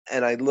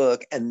and I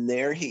look, and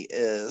there he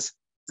is,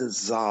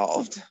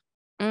 dissolved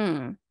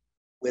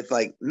with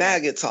like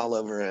maggots all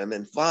over him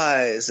and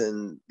flies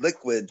and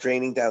liquid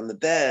draining down the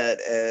bed.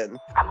 And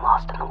I'm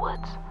lost in the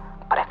woods,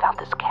 but I found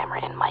this camera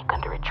and mic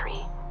under a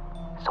tree,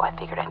 so I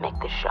figured I'd make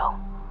this show.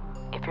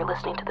 If you're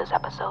listening to this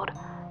episode,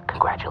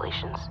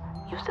 congratulations,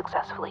 you've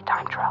successfully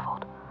time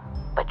traveled.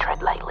 But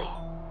tread lightly,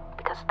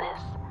 because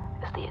this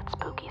is the It's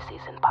Spooky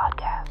Season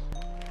podcast.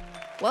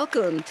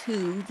 Welcome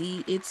to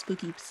the It's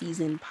Spooky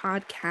Season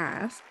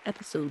podcast,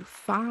 episode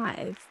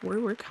 5, where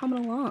we're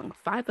coming along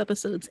 5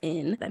 episodes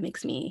in. That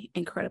makes me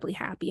incredibly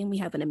happy, and we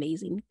have an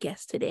amazing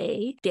guest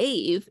today,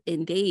 Dave.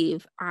 And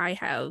Dave, I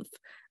have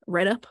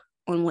read up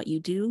on what you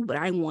do, but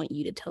I want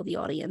you to tell the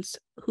audience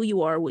who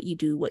you are, what you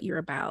do, what you're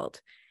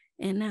about,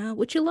 and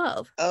what you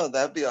love. Oh,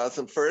 that'd be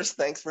awesome. First,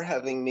 thanks for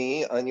having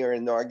me on your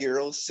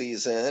inaugural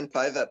season.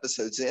 5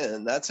 episodes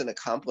in, that's an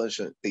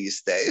accomplishment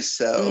these days.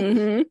 So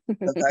the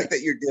fact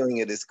that you're doing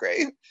it is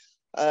great.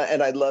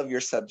 And I love your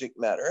subject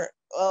matter.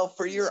 Well,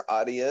 for your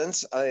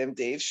audience, I am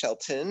Dave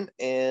Shelton,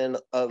 and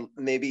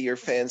maybe your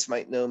fans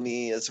might know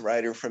me as a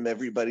writer from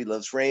Everybody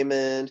Loves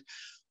Raymond,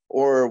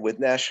 or with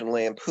National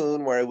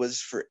Lampoon, where I was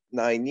for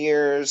 9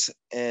 years,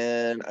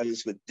 and I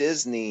was with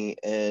Disney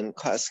and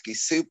Klasky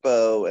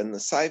Supo and the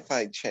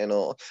Sci-Fi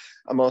Channel.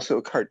 I'm also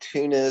a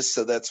cartoonist,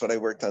 so that's what I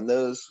worked on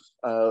those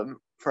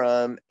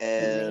from.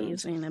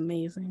 And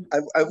amazing.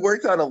 I've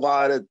worked on a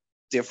lot of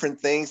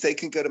different things. They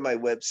can go to my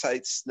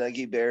website,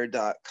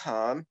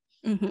 snuggybear.com.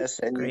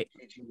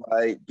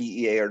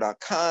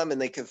 SNUGGYBEAR.com, and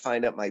they can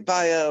find out my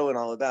bio and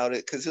all about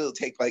it, because it'll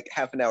take like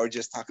half an hour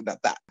just talk about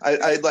that.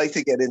 I'd like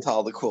to get into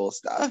all the cool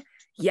stuff.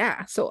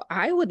 Yeah, so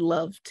I would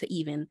love to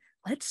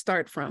let's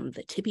start from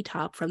the tippy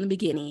top, from the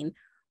beginning.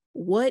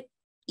 What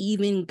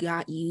even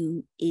got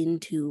you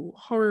into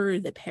horror,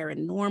 the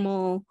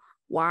paranormal?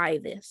 Why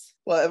this?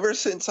 Well, ever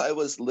since I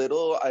was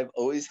little, I've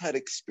always had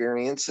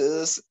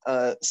experiences.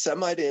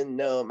 Some I didn't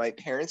know. My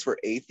parents were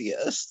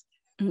atheists.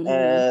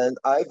 And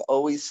I've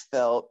always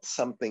felt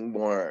something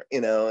more,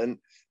 and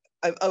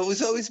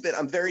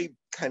I'm very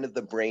kind of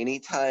the brainy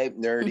type,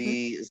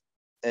 nerdy,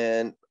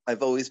 and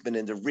I've always been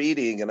into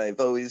reading, and I've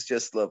always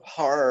just loved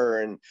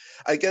horror. And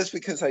I guess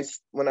because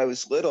when I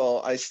was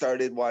little, I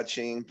started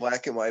watching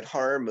black and white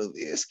horror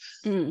movies,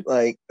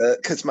 like,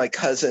 because my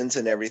cousins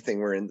and everything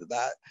were into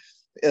that,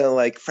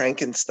 like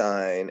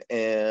Frankenstein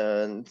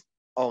and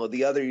all of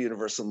the other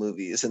Universal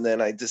movies. And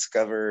then I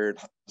discovered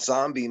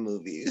zombie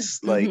movies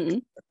like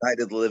Night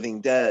of the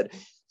Living Dead.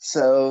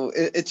 So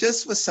it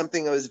just was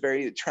something I was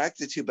very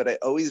attracted to, but I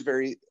was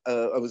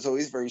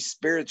always very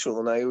spiritual,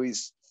 and I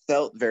always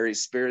felt very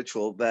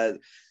spiritual, that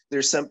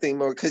there's something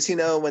more, because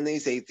when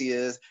these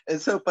atheists, and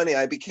it's so funny,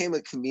 I became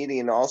a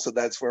comedian also.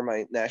 That's where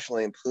my National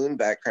Lampoon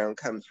background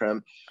comes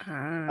from,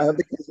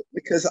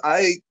 because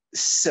I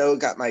so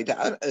got my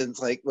dad, and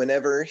like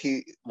whenever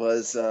he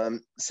was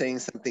saying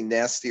something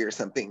nasty or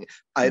something,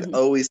 I'd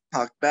always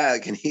talk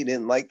back, and he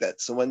didn't like that.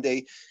 So one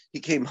day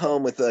he came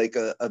home with like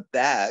a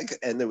bag,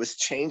 and there was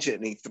change in it,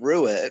 and he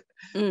threw it,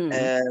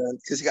 and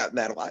because he got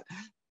mad a lot,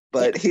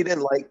 but he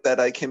didn't like that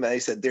I came out. He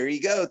said, "There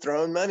you go,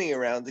 throwing money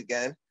around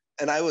again."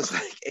 And I was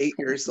like 8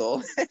 years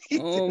old.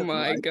 Oh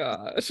my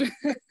gosh. So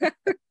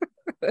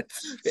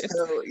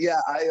yeah,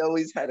 I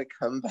always had to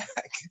come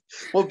back.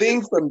 Well,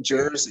 being from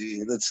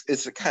Jersey,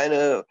 it's a kind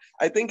of,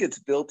 I think it's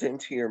built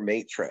into your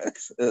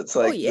matrix. It's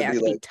like,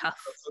 it'd be tough.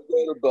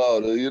 Forget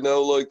about it,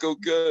 like,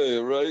 okay,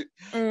 right?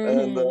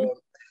 And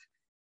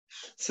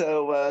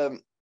so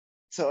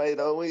I'd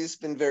always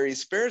been very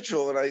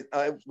spiritual, and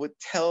I would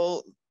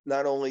tell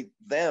not only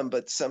them,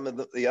 but some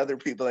of the other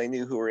people I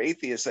knew who were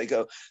atheists, I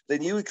go,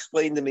 then you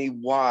explain to me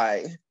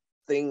why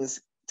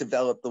things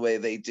develop the way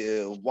they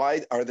do.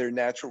 Why are there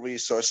natural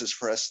resources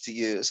for us to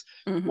use?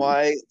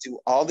 Why do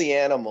all the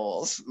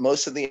animals,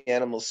 most of the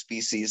animal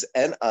species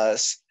and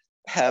us,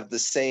 have the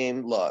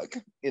same look?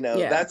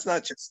 That's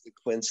not just a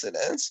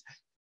coincidence.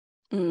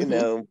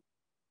 And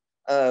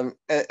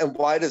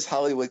why does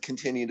Hollywood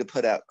continue to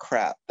put out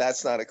crap?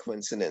 That's not a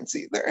coincidence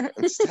either.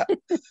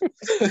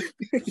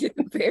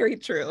 Very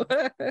true.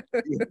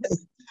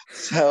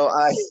 So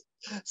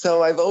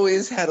I've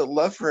always had a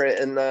love for it,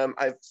 and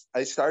I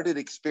started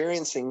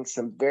experiencing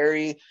some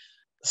very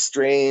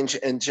strange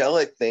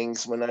angelic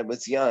things when I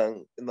was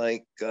young,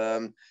 like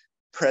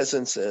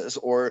presences,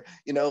 or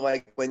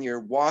like when you're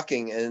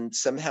walking and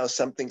somehow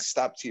something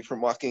stops you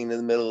from walking in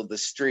the middle of the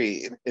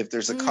street if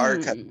there's a car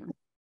coming.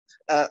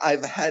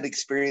 I've had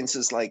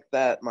experiences like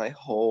that my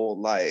whole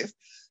life.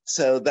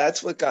 So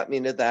that's what got me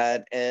into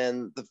that.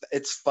 And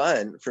it's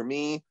fun for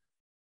me,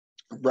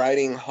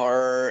 writing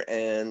horror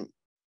and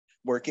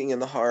working in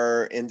the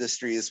horror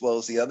industry as well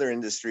as the other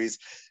industries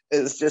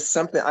is just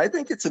something. I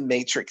think it's a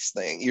matrix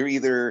thing. You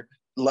either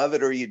love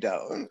it or you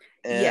don't.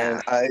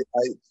 And I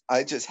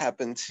just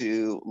happen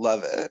to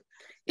love it.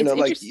 It's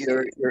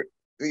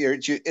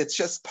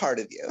just part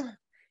of you.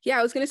 Yeah,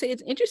 I was going to say,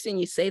 it's interesting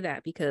you say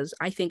that, because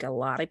I think a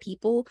lot of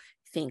people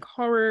think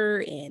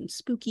horror and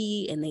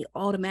spooky and they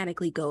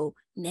automatically go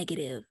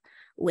negative,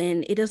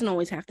 when it doesn't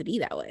always have to be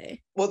that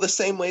way. Well, the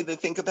same way they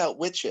think about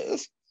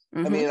witches.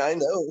 I mean, I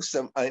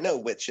know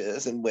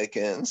witches and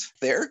Wiccans.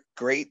 They're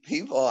great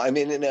people. I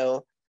mean,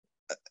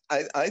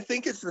 I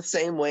think it's the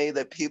same way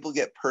that people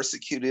get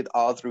persecuted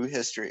all through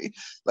history.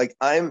 Like,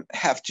 I'm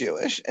half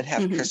Jewish and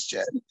half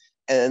Christian.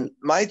 And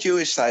my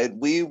Jewish side,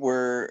 we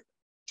were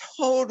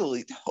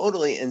totally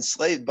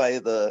enslaved by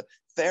the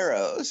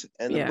pharaohs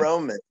and the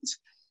Romans.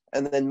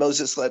 And then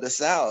Moses let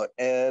us out.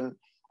 And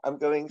I'm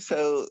going,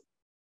 so,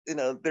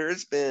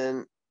 there's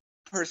been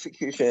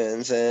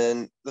persecutions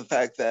and the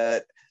fact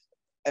that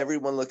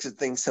everyone looks at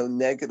things so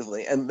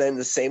negatively. And then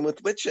the same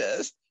with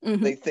witches.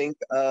 They think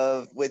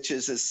of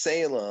witches as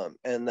Salem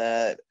and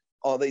that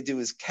all they do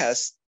is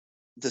cast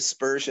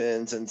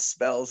dispersions and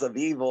spells of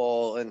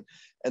evil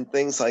and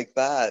things like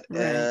that,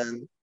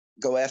 and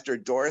go after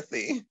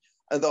Dorothy.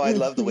 Although I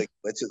love the Wicked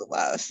Witch of the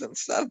West and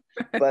stuff,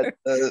 but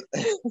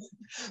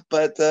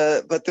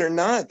but they're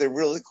not. They're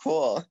really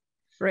cool.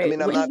 Right. I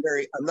mean, I'm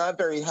not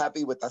very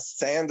happy with the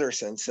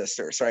Sanderson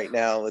sisters right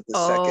now with the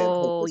second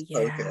Hocus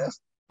Pocus.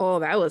 Oh,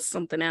 that was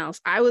something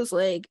else. I was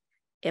like,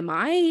 am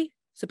I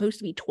supposed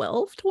to be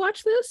 12 to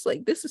watch this?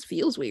 Like,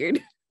 feels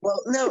weird.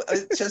 Well, no,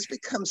 it just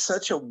becomes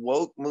such a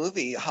woke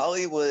movie.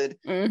 Hollywood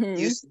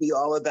used to be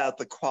all about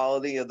the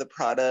quality of the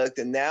product,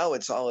 and now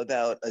it's all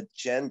about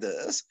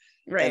agendas.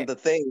 And the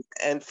thing.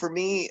 And for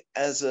me,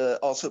 as a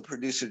also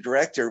producer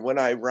director, when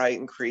I write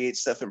and create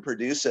stuff and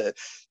produce it,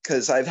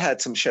 because I've had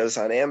some shows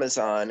on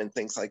Amazon and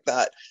things like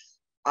that,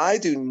 I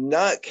do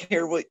not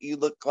care what you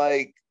look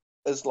like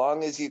as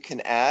long as you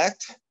can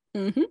act.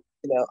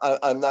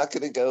 I'm not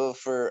going to go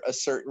for a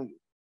certain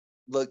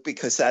look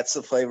because that's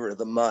the flavor of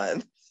the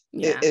month.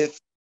 If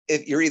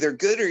you're either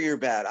good or you're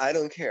bad, I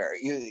don't care.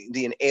 You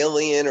be an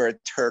alien or a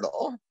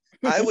turtle.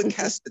 I would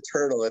cast a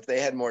turtle if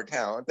they had more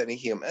talent than a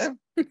human.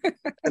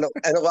 And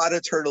a lot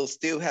of turtles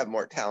do have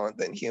more talent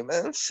than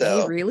humans.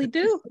 So they really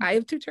do. I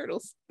have 2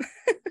 turtles.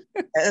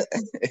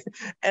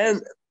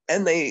 and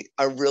they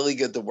are really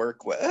good to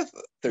work with.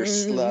 They're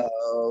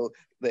slow.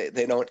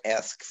 They don't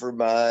ask for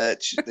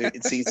much.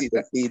 It's easy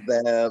to feed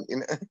them.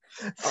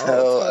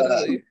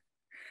 So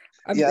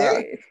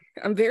totally.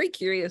 I'm very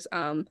curious.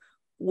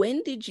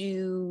 When did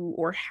you,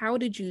 or how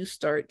did you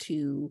start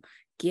to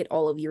get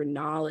all of your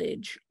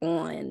knowledge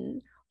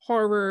on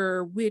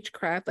horror,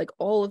 witchcraft, like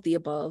all of the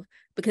above?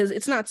 Because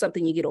it's not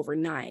something you get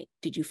overnight.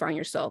 Did you find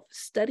yourself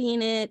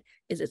studying it?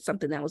 Is it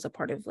something that was a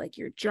part of like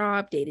your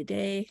job day to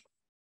day?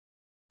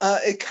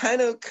 It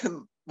kind of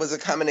was a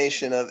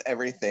combination of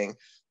everything.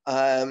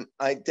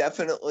 I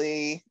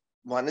definitely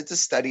wanted to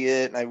study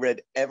it, and I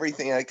read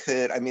everything I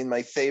could. I mean,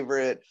 my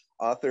favorite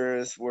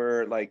authors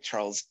were like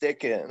Charles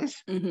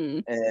Dickens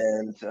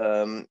and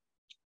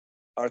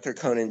Arthur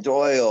Conan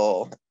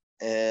Doyle,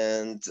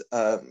 and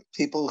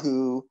people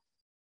who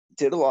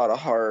did a lot of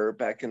horror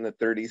back in the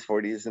 30s,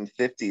 40s, and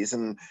 50s,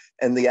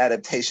 and the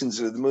adaptations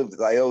of the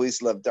movies. I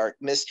always loved dark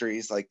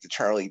mysteries like the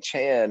Charlie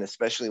Chan,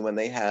 especially when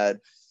they had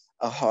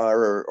a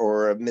horror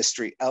or a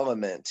mystery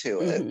element to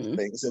it.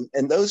 Things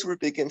and those were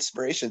big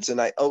inspirations. And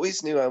I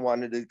always knew I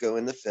wanted to go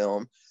into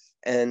film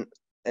and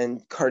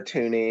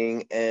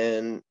cartooning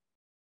and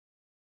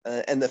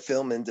the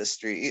film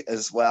industry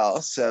as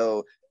well.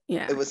 So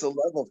it was a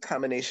level of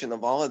combination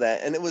of all of that.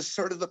 And it was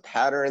sort of the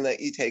pattern that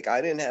you take. I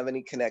didn't have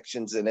any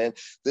connections in it.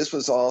 This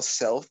was all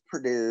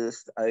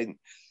self-produced.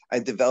 I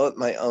developed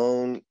my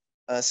own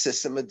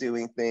system of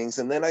doing things.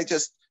 And then I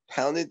just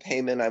pounded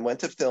payment. I went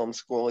to film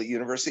school at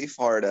University of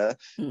Florida.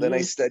 Then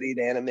I studied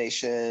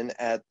animation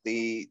at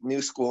the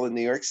New School in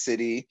New York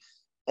City.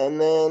 And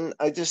then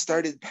I just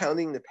started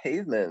pounding the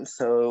pavement.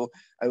 So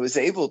I was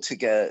able to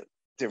get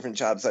different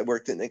jobs. I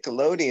worked at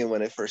Nickelodeon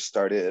when I first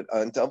started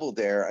on Double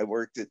Dare. I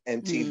worked at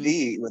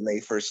MTV when they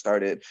first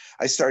started.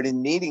 I started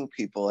meeting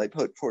people. I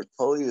put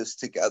portfolios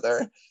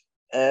together,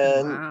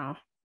 and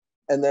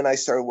then I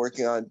started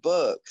working on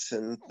books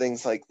and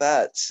things like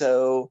that.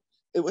 So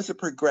it was a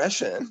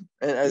progression.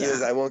 And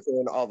as I won't go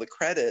into all the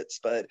credits,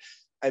 but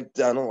I've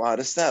done a lot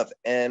of stuff.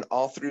 And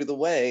all through the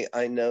way,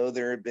 I know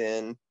there have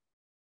been,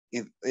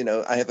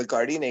 I have a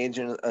guardian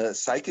angel. A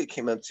psychic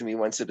came up to me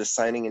once at a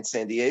signing in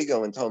San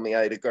Diego and told me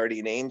I had a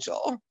guardian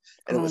angel,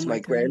 and it was my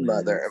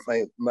grandmother,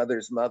 my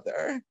mother's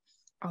mother.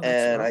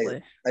 And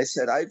I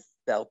said, I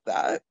felt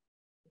that.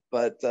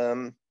 But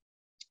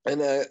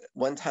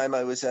one time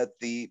I was at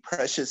the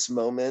Precious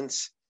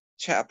Moments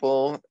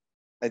Chapel.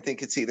 I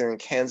think it's either in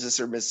Kansas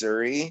or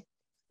Missouri.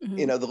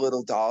 The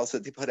little dolls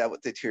that they put out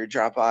with the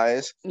teardrop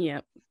eyes.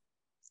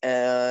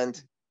 And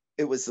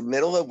it was the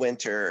middle of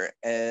winter,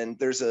 and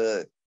there's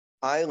a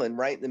island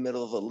right in the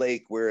middle of a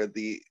lake where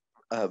the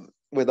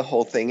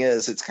whole thing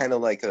is. It's kind of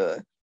like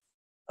a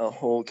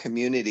whole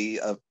community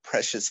of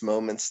precious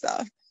moment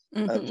stuff,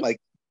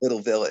 like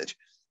little village.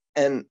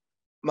 And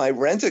my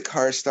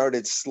rent-a-car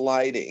started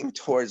sliding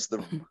towards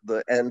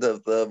the end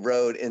of the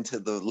road into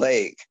the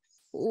lake.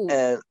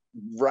 And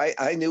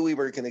I knew we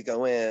were going to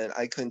go in.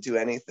 I couldn't do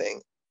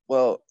anything.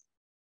 Well,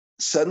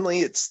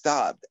 suddenly it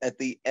stopped at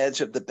the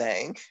edge of the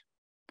bank.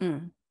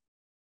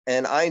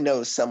 And I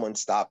know someone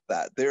stopped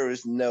that. There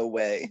was no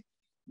way.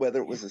 whether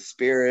it was a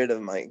spirit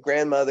of my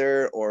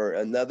grandmother or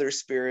another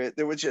spirit.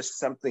 There was just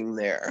something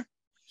there.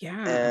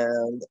 Yeah.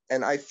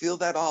 And I feel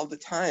that all the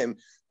time.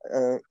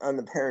 On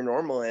the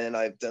paranormal end,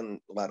 I've done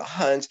a lot of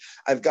hunts.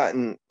 I've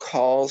gotten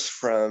calls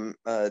from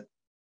an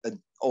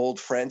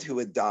old friend who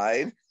had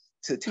died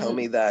to tell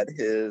me that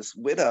his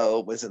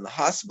widow was in the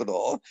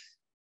hospital,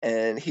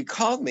 and he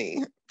called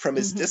me from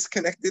his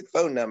disconnected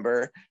phone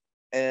number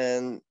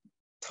and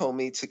told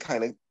me to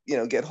kind of,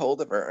 get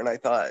hold of her. And I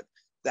thought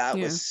that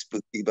was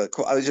spooky, but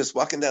cool. I was just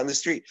walking down the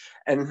street,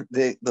 and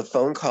the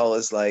phone call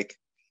is like,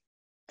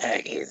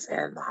 Peggy's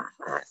in the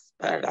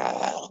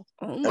hospital.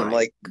 Oh And I'm my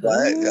like,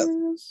 what? He goes,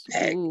 goodness.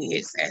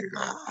 Peggy's in the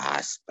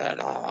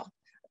hospital.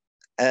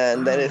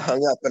 And then it Wow.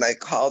 hung up, and I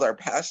called our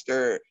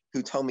pastor,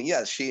 who told me,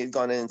 yes, she had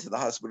gone into the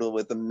hospital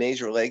with a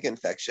major leg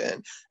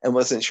infection and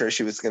wasn't sure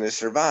she was going to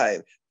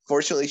survive.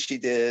 Fortunately, she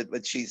did,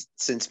 but she's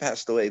since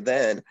passed away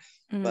then.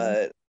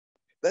 But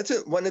that's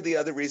one of the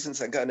other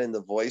reasons I got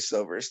into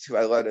voiceovers too.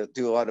 I like to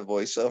do a lot of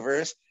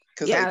voiceovers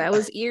because Yeah, that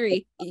was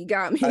eerie. You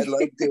got I me.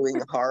 love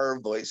doing horror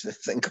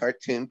voices and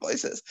cartoon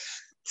voices.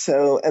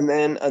 So, and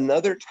then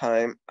another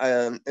time,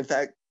 in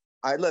fact,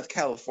 I left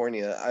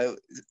California.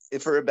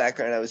 For a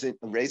background, I was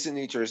raised in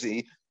New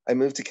Jersey. I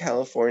moved to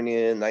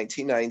California in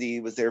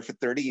 1990, was there for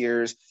 30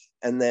 years.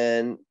 And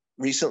then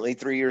recently,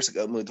 3 years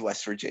ago, moved to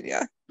West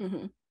Virginia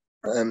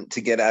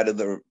to get out of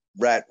the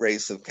rat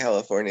race of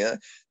California,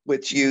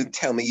 which you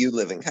tell me you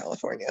live in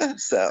California.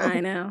 So I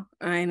know.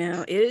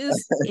 It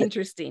is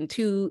interesting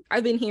too.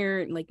 I've been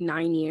here like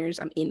 9 years.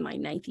 I'm in my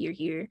 9th year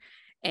here.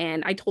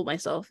 And I told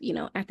myself,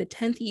 at the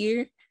 10th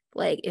year,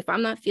 like if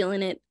I'm not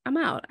feeling it, I'm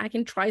out. I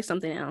can try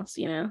something else,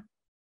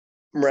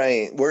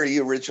 Right. Where are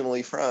you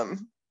originally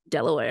from?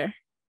 Delaware.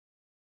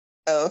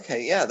 Oh,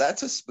 okay. Yeah,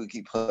 that's a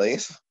spooky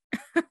place.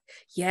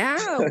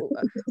 Yeah.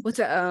 What's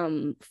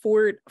a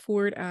Fort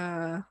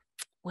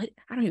what,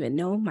 I don't even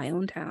know my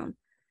own town.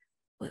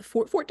 What,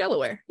 Fort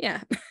Delaware.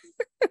 Yeah.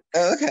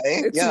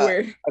 Okay. It's Yeah.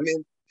 where I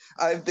mean,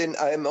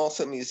 I'm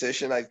also a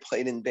musician. I've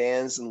played in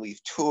bands and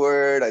we've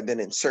toured. I've been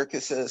in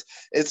circuses.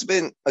 It's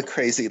been a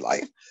crazy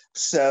life.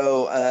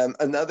 So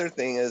another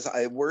thing is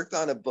I worked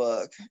on a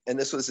book, and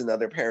this was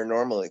another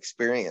paranormal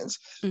experience.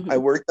 I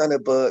worked on a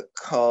book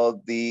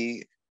called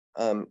The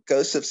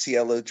Ghosts of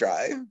Cielo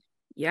Drive. Or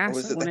Yes, I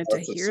was it The wanted to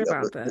House of hear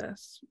Cielo? about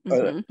this.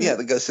 Yeah,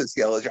 The Ghost of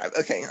Cielo Drive.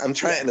 Okay, I'm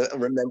trying Yeah. to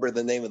remember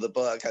the name of the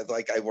book.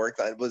 I worked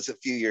on it was a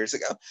few years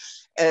ago,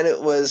 and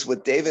it was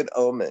with David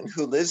Oman,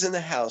 who lives in the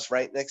house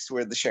right next to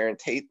where the Sharon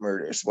Tate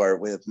murders were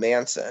with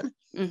Manson.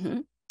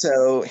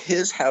 So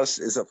his house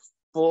is a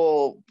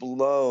full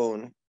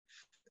blown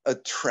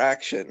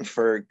attraction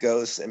for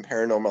ghosts and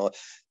paranormal,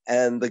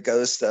 and the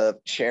ghost of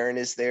Sharon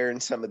is there,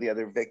 and some of the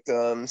other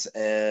victims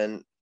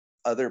and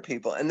other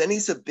people. And then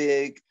he's a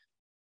big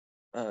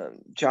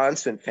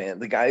Johnson fan,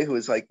 the guy who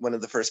was like one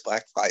of the first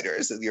black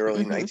fighters of the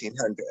early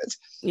 1900s.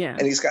 Yeah.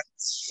 And he's got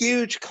this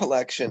huge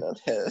collection of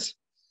his.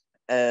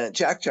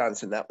 Jack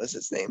Johnson, that was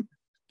his name.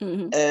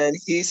 And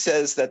he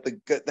says that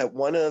that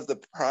one of the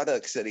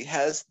products that he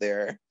has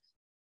there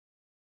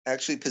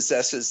actually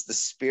possesses the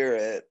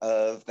spirit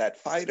of that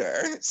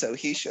fighter. So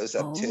he shows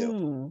up too.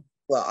 Oh.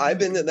 Well, I've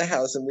been in the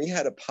house, and we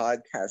had a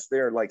podcast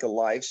there, like a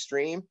live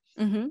stream.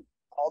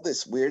 All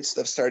this weird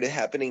stuff started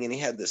happening, and he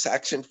had this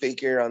action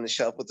figure on the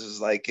shelf, which was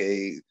like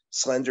a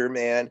Slender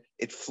Man.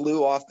 It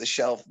flew off the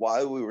shelf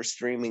while we were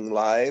streaming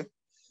live.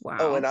 Wow.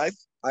 Oh, and I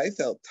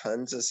felt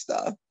tons of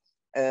stuff.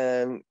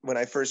 And when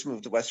I first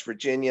moved to West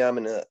Virginia, I'm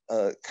in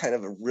a kind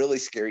of a really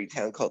scary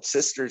town called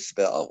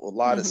Sistersville, a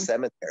lot of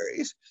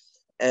cemeteries.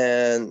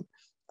 And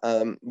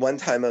one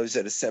time I was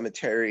at a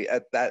cemetery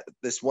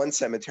this one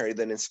cemetery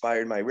that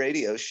inspired my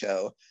radio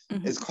show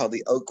is called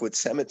the Oakwood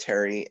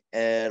Cemetery.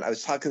 And I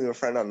was talking to a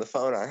friend on the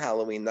phone on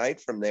Halloween night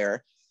from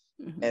there.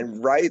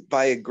 And right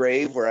by a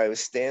grave where I was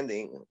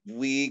standing,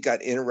 we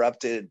got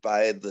interrupted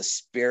by the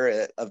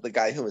spirit of the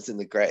guy who was in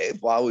the grave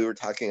while we were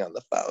talking on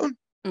the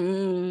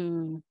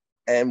phone.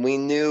 And we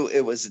knew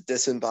it was a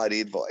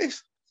disembodied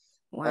voice.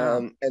 Wow.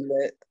 And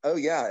then, oh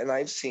yeah, and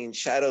I've seen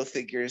shadow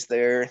figures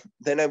there.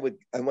 Then I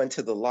went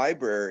to the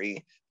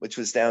library, which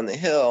was down the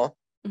hill,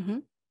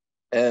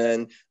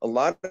 and a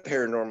lot of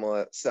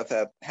paranormal stuff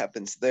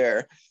happens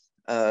there.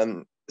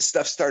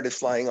 Stuff started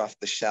flying off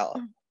the shelf.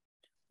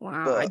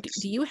 Wow.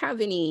 Do you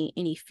have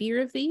any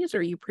fear of these, or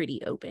are you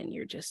pretty open?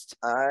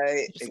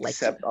 I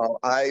accept all.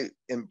 I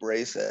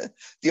embrace it.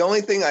 The only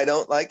thing I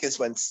don't like is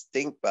when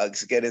stink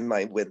bugs get in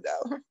my window.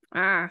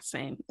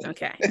 Same.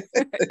 Okay.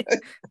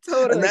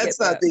 Totally. And that's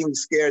not being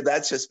scared.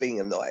 That's just being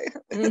annoyed.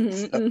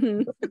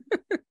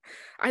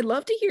 I'd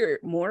love to hear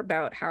more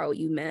about how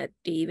you met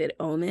David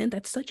Oman.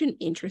 That's such an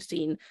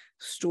interesting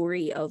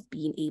story of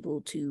being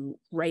able to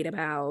write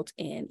about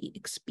and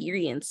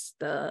experience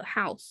the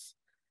house.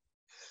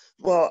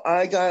 Well,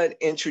 I got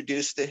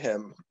introduced to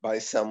him by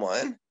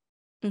someone,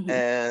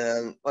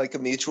 and like a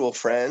mutual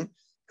friend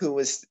who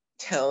was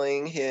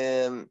telling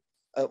him,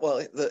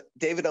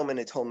 David Oman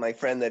had told my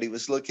friend that he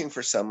was looking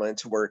for someone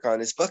to work on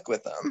his book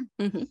with him.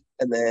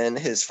 And then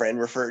his friend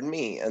referred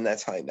me, and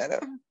that's how I met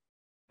him.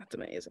 That's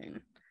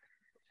amazing.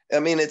 I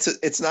mean,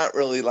 it's not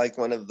really like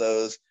one of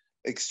those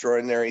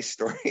extraordinary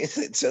stories.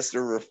 It's just a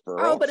Oh,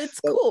 referral. but it's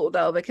cool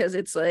though, because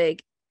it's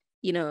like,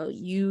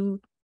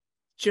 you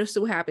just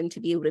so happen to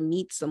be able to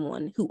meet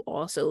someone who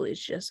also is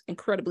just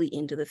incredibly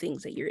into the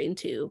things that you're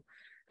into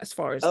as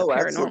far as the Oh,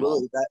 paranormal.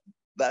 absolutely.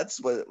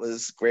 That's what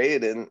was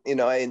great. And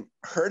I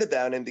heard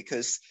about him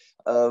because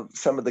of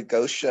some of the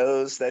ghost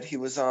shows that he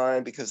was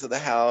on because of the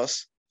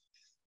house.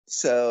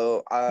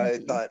 So I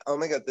Mm-hmm. thought, oh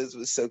my God, this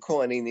was so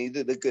cool. And he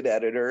needed a good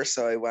editor.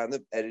 So I wound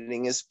up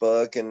editing his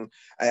book, and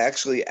I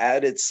actually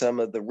added some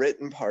of the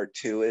written part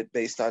to it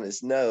based on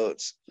his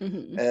notes.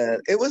 Mm-hmm.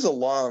 And it was a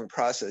long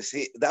process.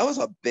 That was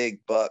a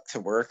big book to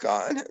work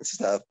on and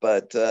stuff.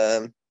 But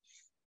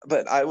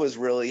I was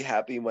really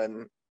happy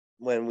when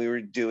we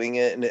were doing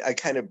it, and I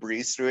kind of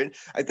breezed through it.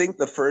 I think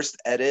the first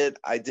edit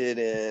I did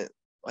in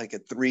like a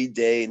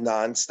 3-day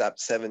nonstop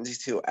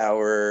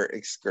 72-hour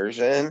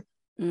excursion.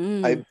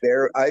 Mm.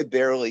 I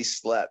barely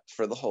slept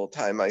for the whole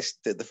time I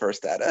did the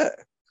first edit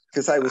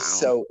because I was Wow.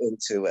 so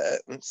into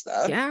it and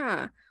stuff.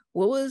 Yeah.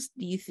 What was,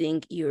 do you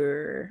think,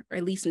 or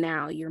at least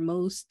now, your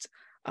most,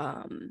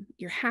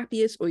 your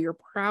happiest or your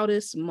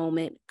proudest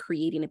moment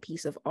creating a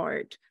piece of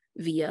art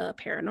via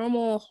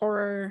paranormal,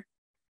 horror?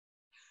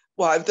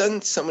 Well, I've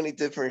done so many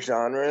different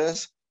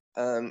genres.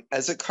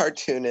 As a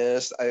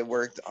cartoonist, I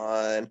worked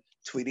on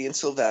Tweety and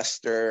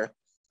Sylvester.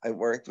 I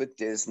worked with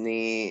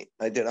Disney.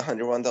 I did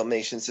 101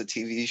 Dalmatians, a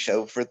TV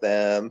show for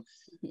them.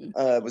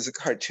 Mhm. Was a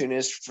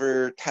cartoonist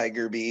for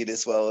Tiger Beat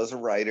as well as a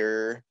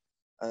writer.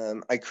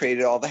 I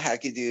created all the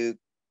Hacky Doo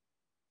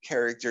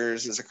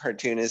characters as a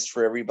cartoonist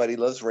for Everybody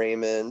Loves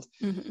Raymond.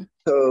 Mhm.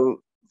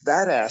 So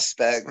that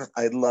aspect,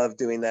 I love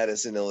doing that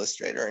as an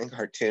illustrator and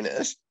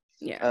cartoonist.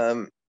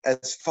 Yeah.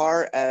 As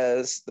far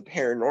as the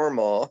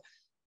paranormal,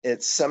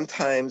 it's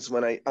sometimes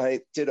when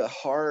I did a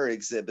horror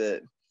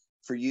exhibit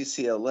for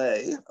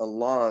UCLA a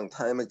long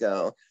time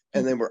ago,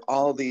 and there were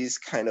all these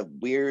kind of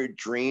weird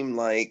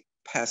dream-like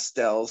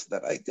pastels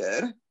that I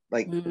did,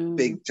 like Mm.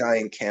 big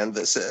giant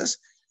canvases.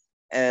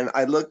 And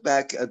I look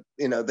back at,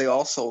 they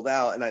all sold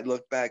out, and I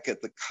look back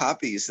at the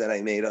copies that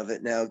I made of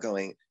it now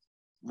going,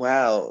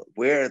 wow,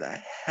 where the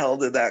hell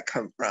did that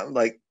come from?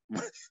 Like,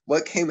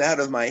 what came out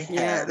of my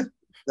Yeah. head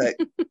that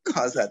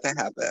caused that to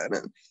happen?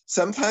 And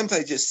sometimes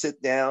I just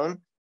sit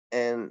down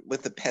and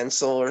with a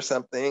pencil or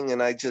something,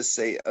 and I just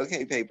say,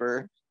 okay,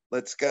 paper,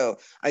 let's go.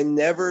 I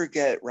never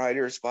get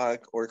writer's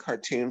block or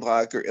cartoon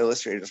block or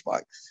illustrator's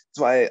block. That's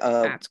why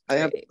That's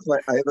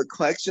great. I have a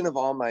collection of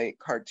all my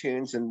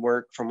cartoons and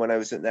work from when I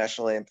was at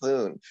National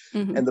Lampoon,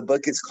 Mhm. and the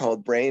book is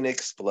called Brain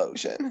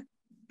Explosion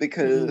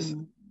because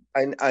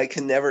Mm. I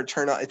can never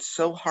turn on. It's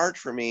so hard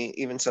for me,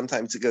 even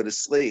sometimes, to go to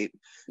sleep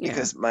Yeah.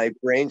 because my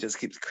brain just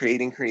keeps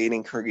creating,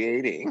 creating,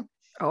 creating.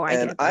 Oh, I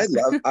And get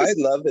that. I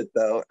love it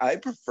though. I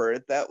prefer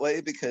it that way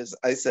because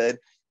I said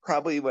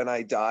probably when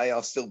I die,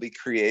 I'll still be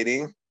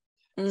creating.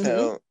 Hmm.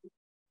 So,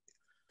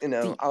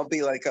 I'll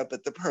be like up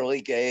at the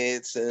pearly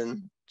gates,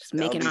 and Just I'll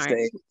making be art.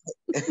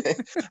 saying,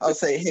 I'll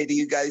say, hey, do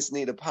you guys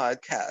need a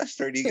podcast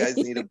or do you guys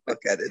need a book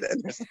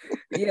edited?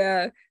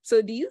 Yeah.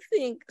 So do you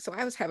think, so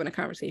I was having a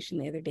conversation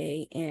the other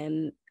day,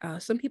 and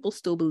some people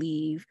still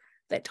believe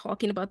that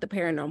talking about the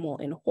paranormal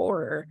and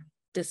horror,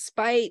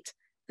 despite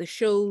the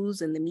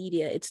shows and the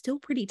media, it's still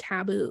pretty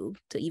taboo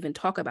to even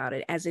talk about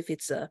it as if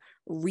it's a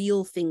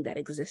real thing that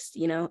exists.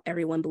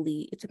 Everyone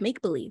believe it's a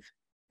make believe,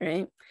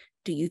 right?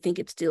 Do you think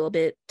it's still a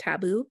bit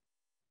taboo?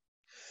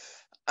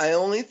 I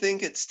only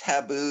think it's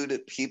taboo to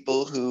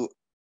people who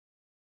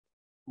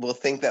will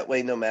think that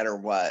way no matter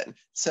what.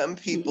 Some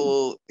Mhm.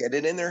 people get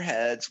it in their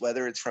heads,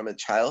 whether it's from a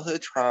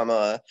childhood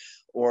trauma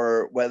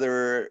or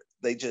whether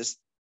they just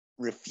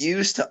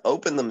refuse to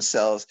open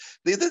themselves.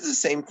 These are the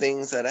same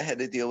things that I had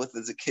to deal with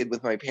as a kid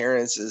with my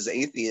parents as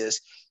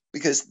atheists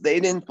because they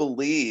didn't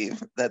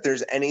believe that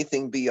there's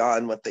anything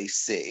beyond what they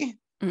see.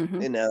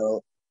 Mhm. You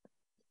know,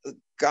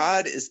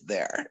 God is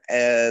there,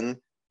 and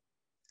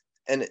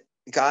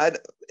God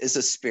is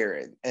a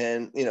spirit.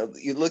 And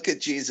you look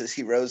at Jesus,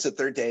 he rose the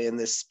third day in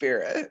this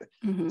spirit.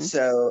 Mhm.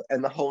 So,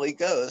 and the Holy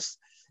Ghost,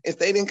 if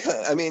they didn't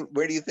come, I mean,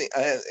 where do you think,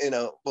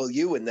 well,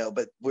 you would know,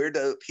 but where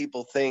do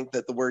people think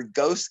that the word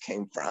ghost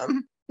came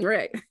from?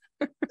 Right.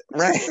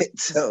 Right.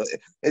 So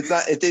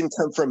it didn't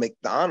come from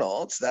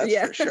McDonald's, that's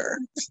Yeah. for sure.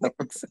 So,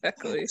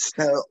 Exactly.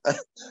 so,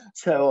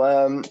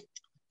 so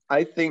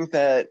I think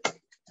that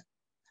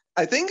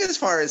I think as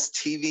far as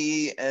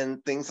TV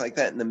and things like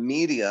that in the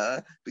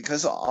media,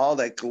 because of all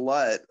that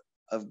glut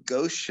of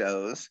ghost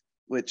shows,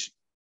 which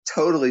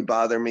totally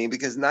bother me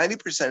because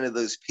 90% of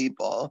those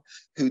people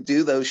who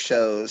do those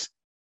shows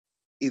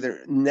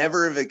either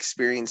never have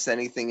experienced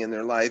anything in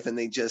their life and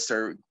they just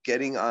are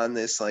getting on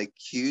this like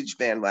huge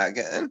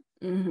bandwagon,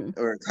 Hmm.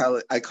 or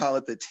I call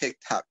it the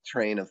TikTok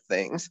train of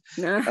things,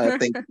 Yep.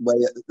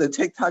 the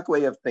TikTok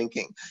way of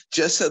thinking,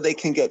 just so they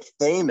can get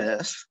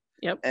famous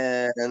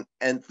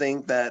and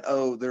think that,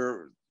 oh,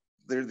 they're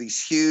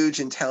these huge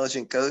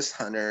intelligent ghost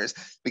hunters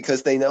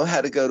because they know how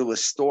to go to a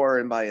store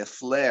and buy a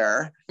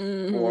flare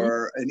Hmm.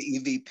 or an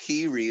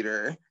EVP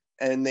reader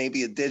and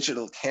maybe a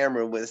digital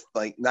camera with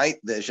like night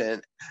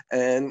vision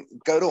and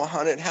go to a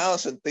haunted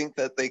house and think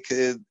that they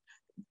could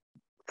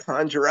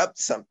conjure up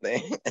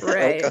something.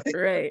 Right, Okay.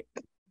 right.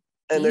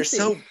 And they're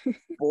so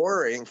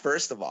boring,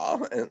 first of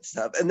all, and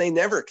stuff, and they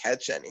never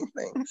catch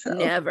anything. So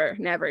Never.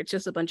 It's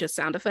just a bunch of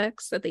sound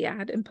effects that they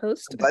add in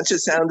post. a bunch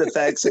of sound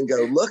effects and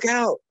go, look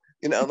out,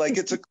 like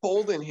it's a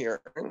cold in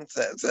here.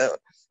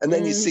 And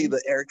then you see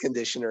the air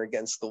conditioner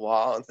against the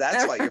wall. And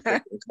that's why you're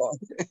freaking cold.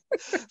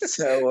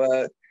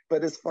 So,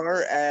 but as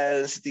far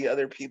as the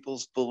other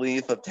people's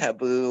belief of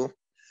taboo,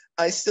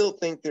 I still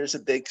think there's a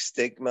big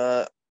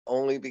stigma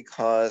only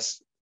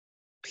because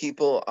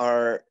people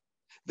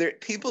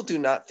do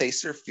not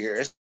face their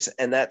fears,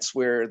 and that's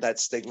where that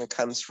stigma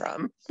comes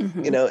from.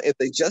 If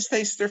they just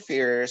face their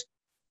fears,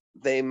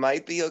 they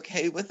might be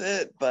okay with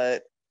it,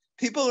 but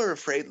people are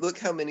afraid. Look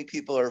how many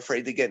people are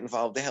afraid to get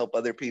involved to help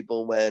other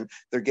people when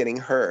they're getting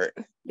hurt.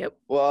 Yep.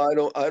 Well,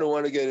 I don't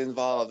want to get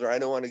involved, or I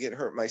don't want to get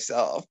hurt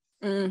myself.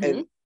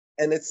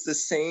 And it's the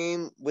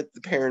same with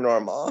the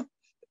paranormal.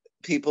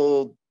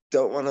 People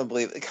don't want to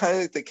believe it. Kind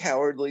of like the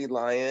cowardly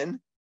lion.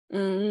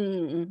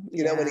 When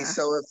he's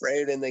so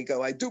afraid and they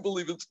go, I do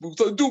believe in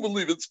spooks, I do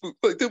believe in spooks,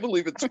 I do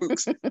believe in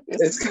spooks.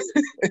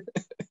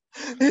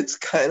 It's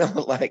kind of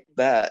like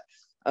that.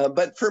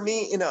 But for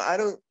me, I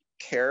don't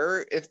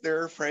care if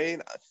they're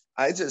afraid.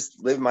 I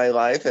just live my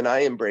life and I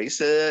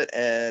embrace it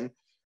and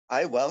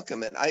I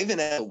welcome it. I even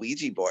have a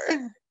Ouija board.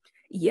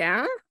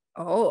 Yeah?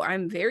 Oh,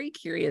 I'm very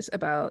curious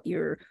about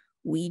your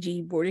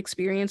Ouija board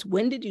experience.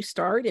 When did you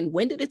start and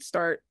when did it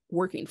start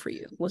working for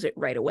you? Was it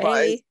right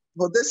away?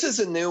 Well, this is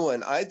a new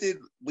one. I did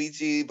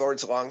Ouija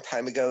boards a long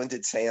time ago and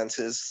did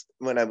seances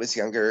when I was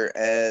younger.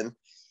 And,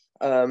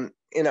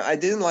 I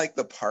didn't like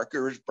the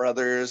Parker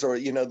brothers or,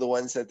 the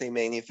ones that they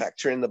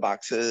manufacture in the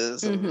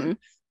boxes and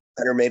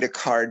that are made of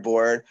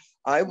cardboard.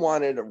 I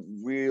wanted a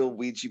real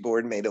Ouija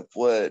board made of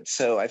wood.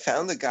 So I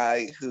found the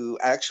guy who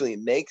actually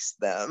makes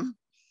them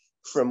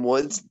from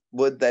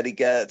wood that he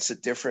gets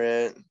at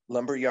different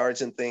lumber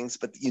yards and things,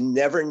 but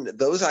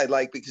those I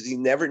like because you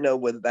never know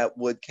where that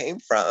wood came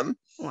from.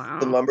 Wow.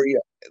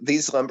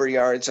 These lumber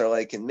yards are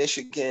like in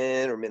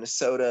Michigan or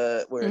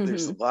Minnesota where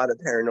there's a lot of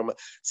paranormal.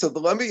 So the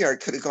lumber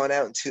yard could have gone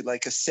out into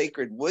like a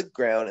sacred wood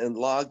ground and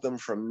logged them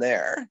from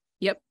there.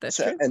 Yep, that's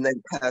true. And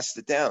then passed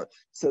it down.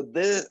 So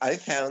I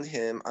found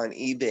him on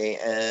eBay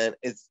and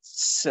it's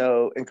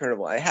so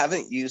incredible. I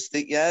haven't used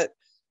it yet,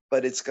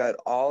 but it's got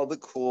all the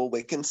cool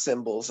Wiccan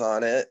symbols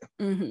on it.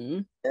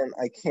 And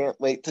I can't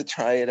wait to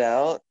try it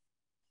out.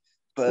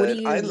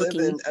 But I live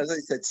in, as I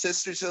said,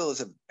 Sistersville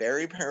is a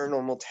very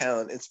paranormal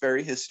town. It's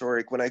very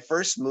historic. When I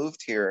first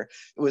moved here,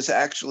 it was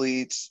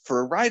actually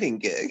for a writing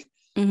gig.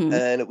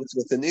 And it was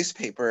with the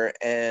newspaper.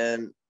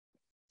 And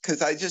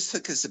because I just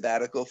took a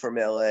sabbatical from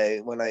LA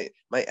when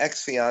my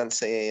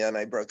ex-fiance and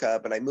I broke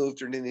up and I moved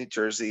her to New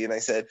Jersey. And I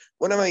said,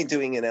 what am I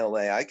doing in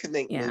LA? I could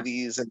make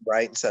movies and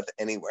write and stuff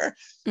anywhere.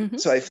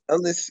 So I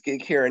found this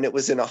gig here and it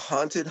was in a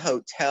haunted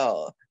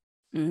hotel.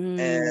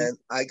 And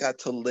I got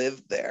to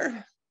live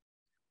there.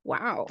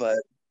 Wow.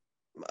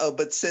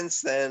 But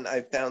since then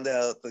I found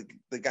out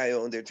the guy who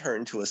owned it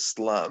turned to a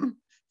slum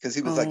because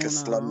he was like a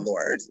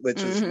slumlord,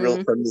 which was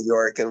real from New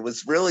York, and it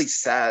was really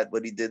sad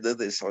what he did to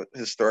this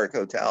historic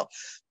hotel.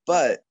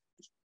 But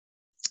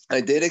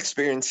I did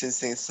experience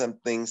some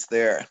things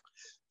there.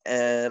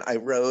 And I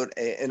wrote,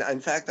 and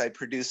in fact, I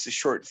produced a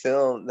short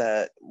film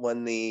that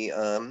won the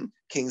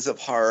Kings of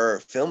Horror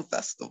Film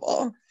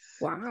Festival.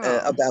 Wow.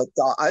 About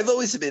dolls. I've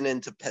always been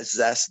into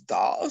possessed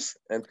dolls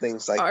and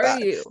things like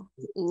that. Are you?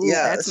 Ooh,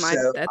 yeah, that's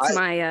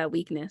my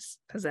weakness.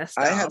 Possessed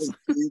dolls.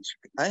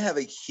 I have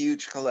a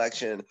huge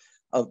collection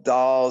of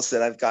dolls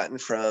that I've gotten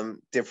from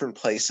different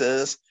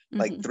places,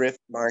 like thrift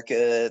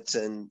markets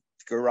and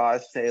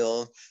garage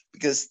sales,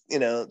 because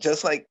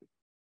just like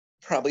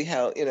probably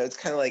how it's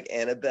kind of like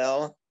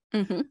Annabelle,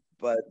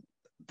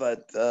 but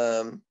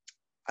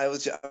I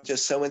was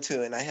just so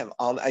into it, and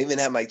I even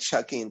have my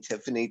Chucky and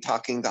Tiffany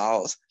talking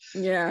dolls.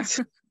 Yeah.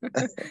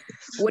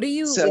 What are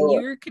you, when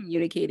you're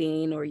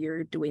communicating or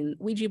you're doing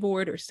Ouija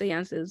board or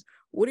seances,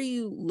 what are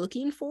you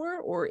looking for,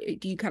 or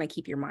do you kind of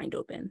keep your mind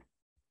open?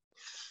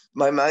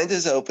 My mind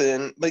is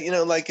open, but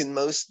like in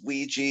most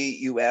Ouija,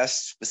 you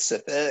ask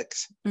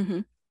specifics.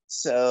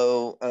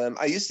 So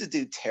I used to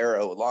do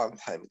tarot a long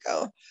time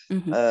ago,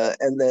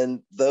 and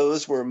then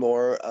those were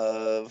more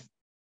of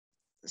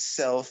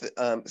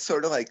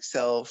sort of like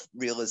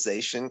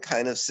self-realization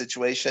kind of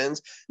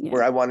situations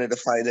where I wanted to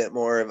find it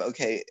more of,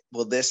 okay,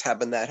 well, this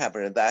happened, that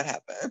happened, and that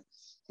happened.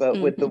 But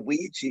with the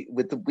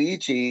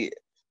Ouija,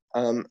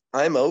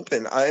 I'm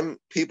open.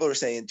 People are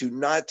saying, do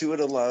not do it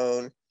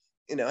alone.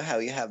 How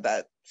you have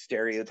that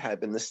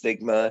stereotype and the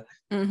stigma.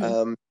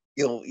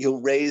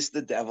 You'll raise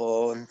the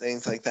devil and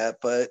things like that.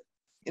 But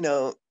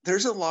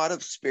there's a lot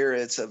of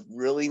spirits of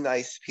really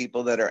nice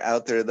people that are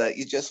out there that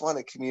you just want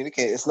to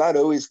communicate. It's not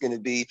always going to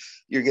be,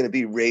 you're going to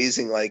be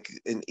raising like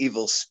an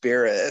evil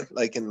spirit,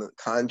 like in The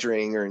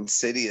Conjuring or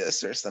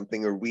Insidious or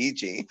something, or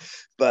Ouija.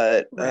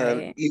 But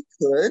you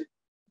could.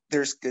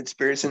 There's good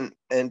spirits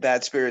and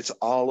bad spirits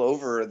all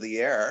over the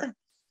air.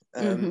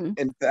 Mm-hmm.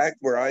 In fact,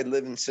 where I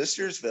live in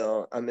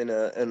Sistersville, I'm in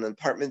an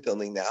apartment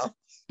building now.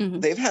 Mm-hmm.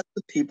 They've had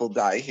the people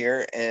die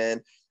here,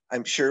 and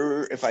I'm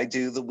sure if I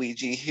do the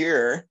Ouija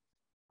here,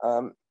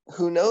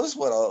 who knows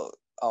what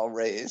I'll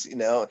raise.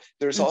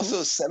 There's Mm-hmm.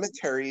 also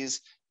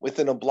cemeteries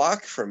within a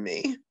block from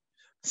me,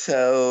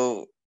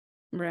 so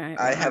Right.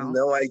 I have Wow.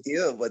 no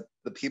idea what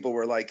the people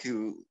were like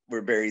who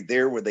were buried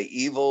there. Were they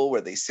evil? Were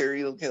they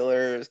serial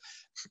killers?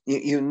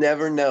 You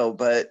never know,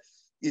 but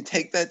you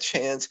take that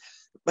chance.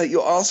 But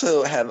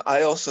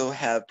I also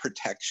have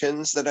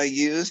protections that I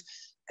use,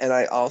 and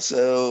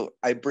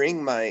I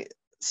bring my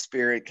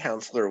spirit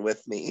counselor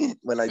with me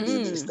when I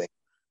do these things.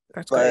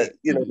 That's But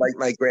great. Mm-hmm. like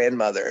my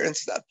grandmother and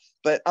stuff.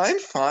 But I'm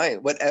fine.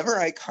 Whatever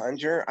I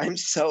conjure, I'm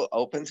so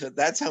open to it.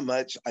 That's how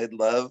much I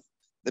love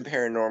the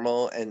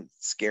paranormal and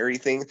scary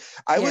things.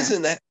 I was Yeah.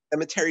 in the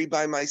cemetery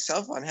by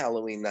myself on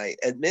Halloween night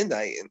at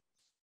midnight,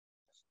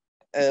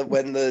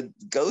 when the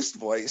ghost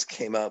voice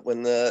came up,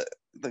 when the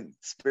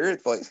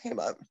spirit voice came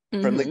up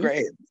from the Mm-hmm.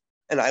 grave.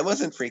 And I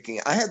wasn't freaking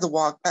out. I had to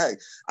walk back.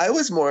 I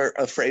was more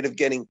afraid of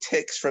getting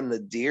ticks from the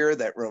deer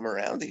that roam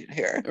around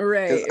here, because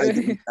Right. I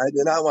do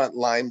not want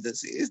Lyme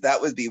disease. That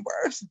would be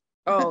worse.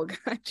 Oh,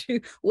 got you.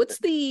 What's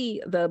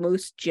the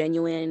most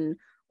genuine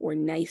or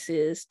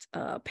nicest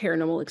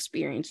paranormal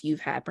experience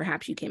you've had?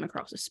 Perhaps you came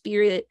across a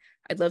spirit.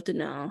 I'd love to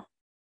know.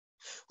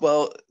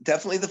 Well,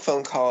 definitely the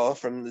phone call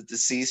from the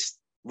deceased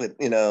with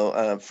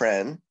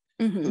friend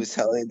Mm-hmm. who's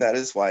telling about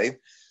his wife.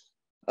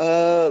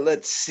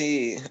 Let's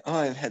see. Oh,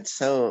 I've had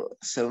so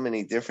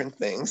many different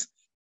things.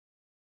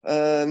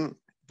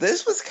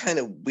 This was kind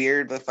of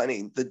weird but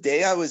funny. The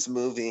day I was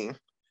moving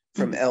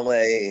from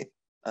Mm-hmm.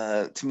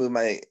 LA to move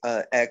my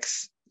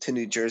ex to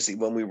New Jersey,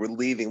 when we were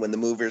leaving, when the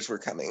movers were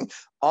coming,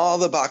 all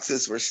the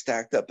boxes were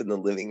stacked up in the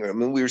living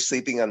room, and we were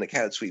sleeping on the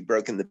couch. We'd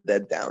broken the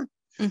bed down.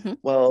 Mm-hmm.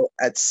 Well,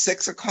 at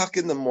 6 o'clock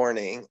in the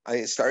morning,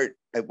 I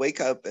wake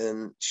up,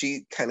 and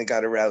she kind of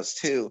got aroused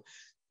too.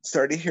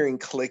 Started hearing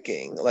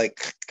clicking,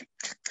 like,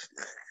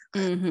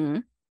 Mm-hmm.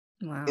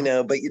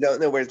 Wow. but you don't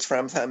know where it's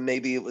from.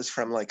 Maybe it was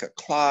from like a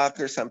clock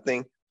or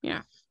something.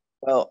 Yeah.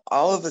 Well,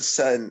 all of a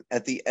sudden,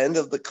 at the end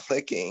of the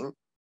clicking,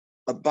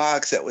 a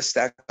box that was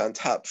stacked on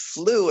top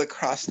flew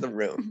across the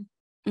room.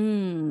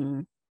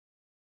 Mm.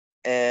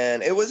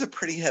 And it was a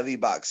pretty heavy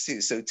box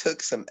too, so it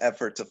took some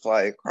effort to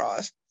fly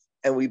across.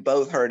 And we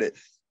both heard it.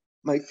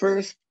 My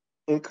first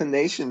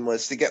inclination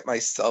was to get my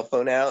cell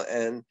phone out,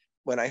 and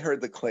when I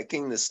heard the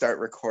clicking, to start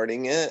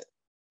recording it.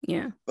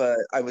 Yeah. But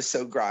I was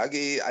so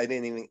groggy, I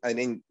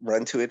didn't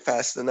run to it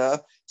fast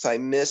enough. So I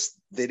missed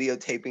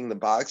videotaping the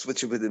box,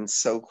 which would have been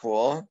so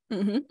cool.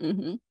 Mm-hmm.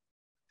 Mm-hmm.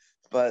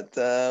 But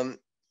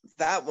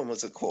that one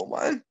was a cool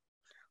one.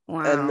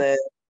 And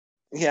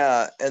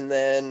Wow.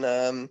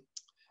 then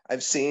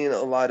I've seen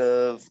a lot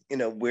of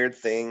weird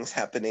things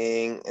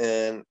happening,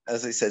 and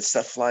as I said,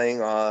 stuff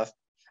flying off.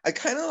 I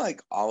kind of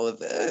like all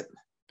of it.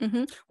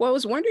 Mm-hmm. Well, I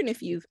was wondering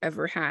if you've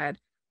ever had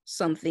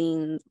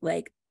something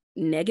like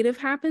negative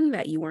happen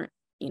that you weren't,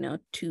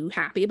 too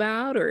happy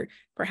about, or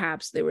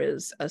perhaps there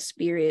was a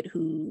spirit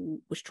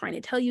who was trying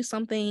to tell you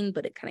something,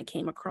 but it kind of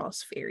came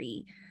across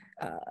very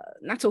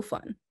not so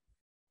fun.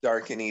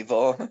 Dark and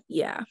evil.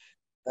 Yeah.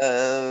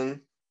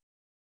 um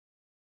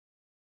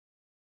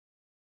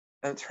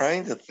I'm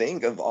trying to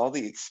think of all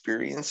the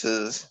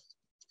experiences.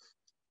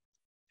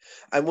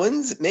 I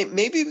wouldn't,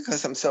 maybe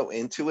because I'm so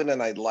into it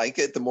and I like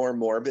it, the more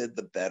morbid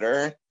the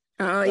better.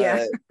 Oh,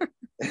 yeah. But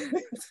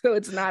So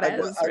it's not I,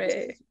 as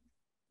right.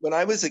 when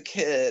I was a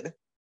kid,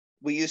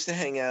 we used to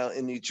hang out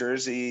in New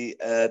Jersey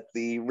at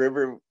the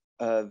Rivervale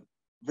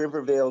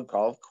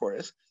Golf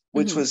Course,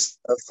 which Mm-hmm. was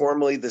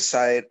formerly the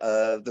site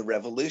of the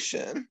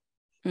Revolution.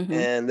 Mm-hmm.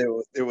 And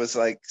there was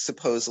like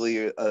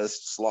supposedly a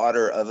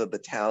slaughter of a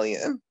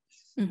battalion.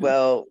 Mm-hmm.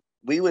 Well,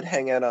 we would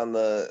hang out on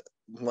the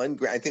one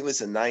green, I think it was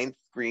the ninth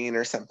green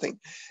or something.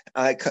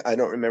 I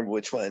don't remember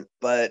which one,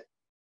 but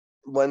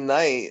one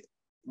night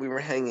we were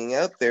hanging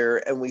out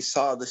there, and we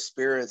saw the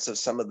spirits of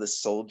some of the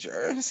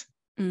soldiers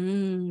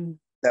Mm-hmm.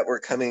 that were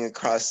coming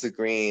across the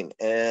green.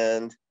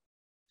 And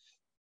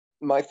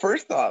my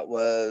first thought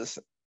was,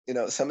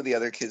 some of the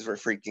other kids were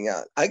freaking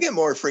out. I get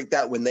more freaked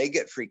out when they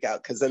get freaked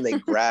out, because then they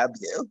grab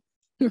you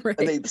and Right.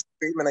 they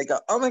scream, and I go,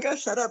 "Oh my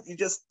gosh, shut up. You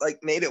just like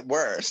made it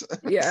worse."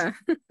 Yeah.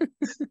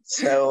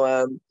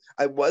 So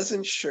I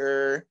wasn't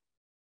sure.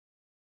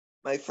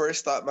 My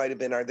first thought might have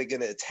been, are they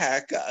going to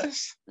attack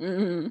us?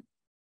 Mm-hmm.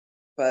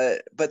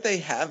 But they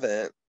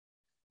haven't.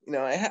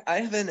 I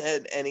haven't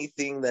had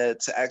anything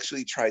that's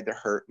actually tried to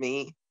hurt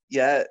me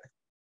yet.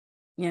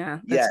 Yeah,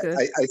 that's Yeah, good.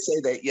 I say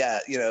that, yeah,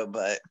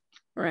 but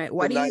Right. the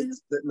Why do you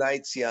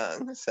night's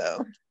young,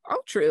 so.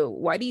 Oh, true.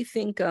 Why do you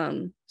think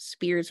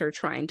spirits are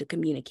trying to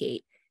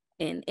communicate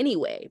in any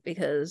way?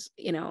 Because,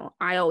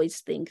 I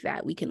always think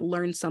that we can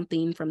learn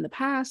something from the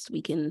past,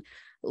 we can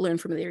learn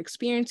from their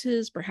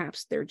experiences.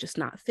 Perhaps they're just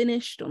not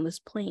finished on this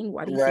plane.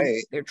 Why do you think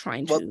Right. they're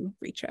trying Well, to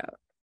reach out?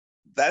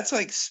 that's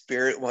like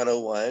Spirit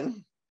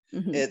 101.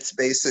 Mm-hmm. It's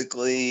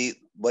basically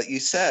what you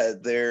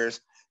said.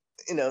 There's,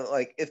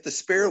 like if the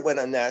spirit went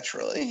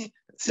unnaturally,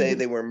 say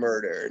they were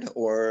murdered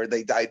or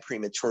they died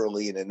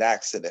prematurely in an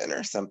accident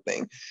or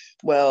something.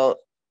 Well,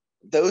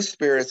 those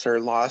spirits are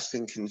lost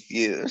and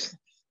confused.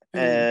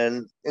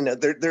 And,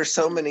 there's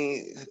so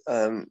many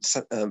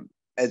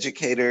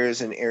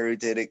educators and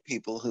eruditic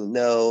people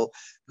who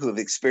have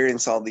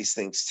experienced all these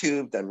things too,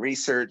 have done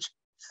research.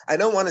 I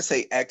don't want to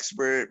say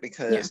expert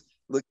because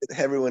look at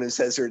everyone who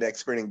says they're an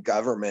expert in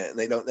government and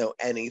they don't know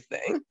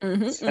anything. I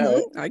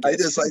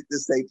just like to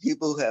say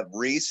people who have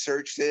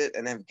researched it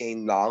and have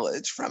gained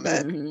knowledge from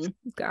it.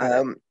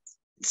 Got it.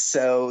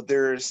 So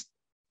there's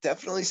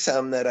definitely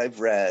some that I've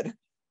read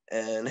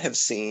and have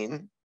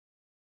seen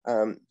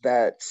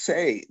that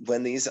say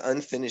when these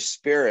unfinished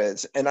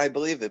spirits, and I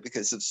believe it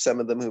because of some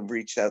of them who've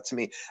reached out to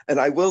me. And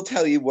I will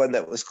tell you one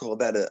that was cool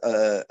about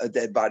a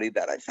dead body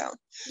that I found.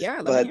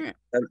 Yeah, let me hear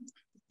it.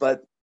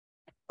 But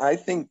I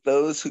think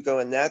those who go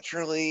in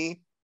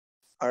naturally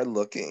are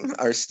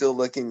still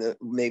looking to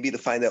maybe to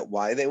find out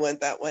why they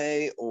went that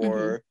way,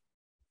 or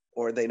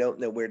they don't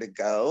know where to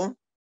go.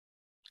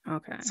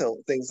 Okay. So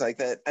things like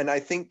that. And I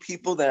think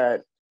people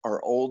that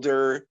are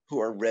older who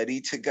are ready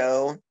to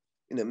go,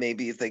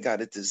 maybe if they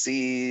got a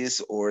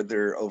disease or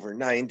they're over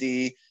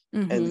 90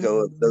 and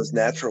go of those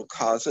natural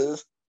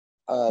causes.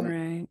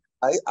 Right.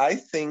 I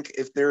think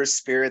if they're a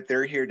spirit,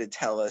 they're here to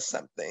tell us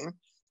something.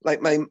 Like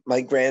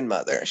my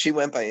grandmother, she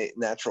went by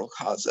natural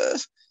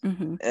causes.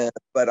 And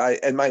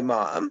my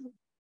mom,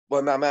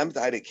 well, my mom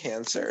died of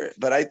cancer,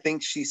 but I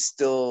think she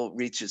still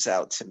reaches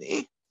out to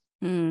me.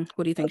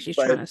 What do you think she's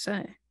trying to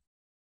say?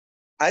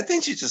 I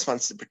think she just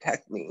wants to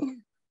protect me.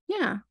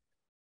 Yeah.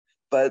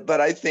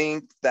 But I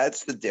think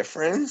that's the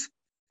difference.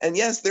 And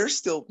yes, there's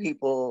still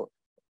people,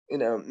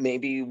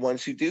 maybe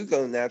ones who do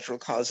go natural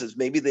causes,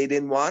 maybe they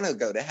didn't want to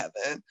go to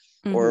heaven,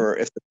 or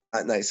if it's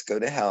not nice, go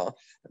to hell.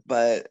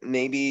 But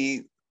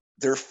maybe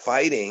they're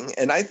fighting.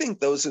 And I think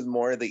those are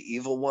more the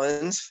evil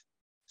ones,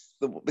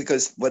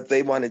 because what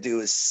they want to do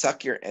is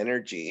suck your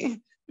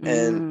energy.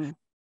 And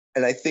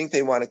I think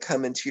they want to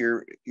come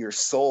into your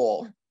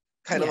soul,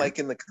 kind of like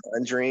in The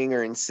Conjuring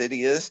or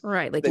Insidious.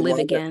 Right, like live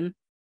again.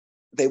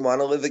 They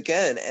want to live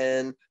again.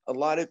 And a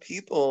lot of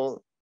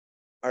people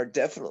are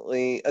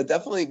definitely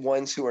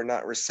ones who are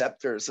not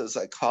receptors, as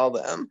I call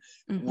them,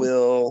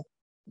 will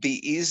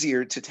be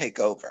easier to take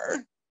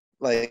over,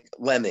 like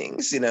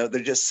lemmings. They're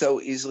just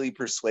so easily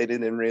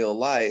persuaded in real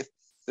life.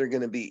 They're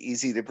going to be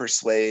easy to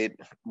persuade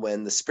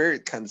when the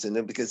spirit comes in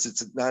them, because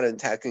it's not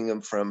attacking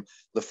them from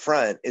the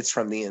front, it's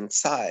from the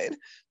inside.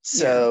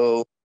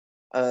 So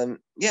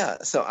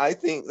so I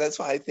think that's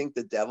why I think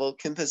the devil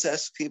can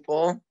possess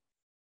people.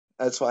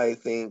 That's why I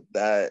think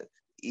that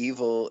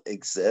evil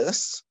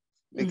exists,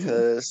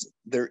 because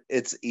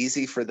it's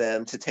easy for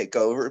them to take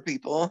over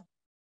people.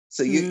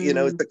 So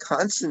it's a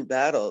constant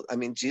battle. I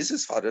mean,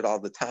 Jesus fought it all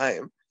the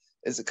time.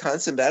 It's a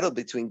constant battle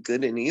between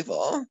good and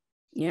evil,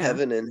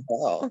 heaven and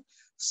hell.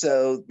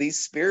 So these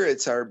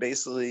spirits are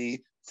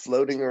basically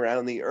floating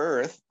around the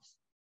earth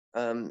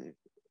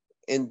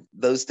in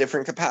those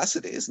different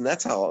capacities. And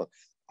that's how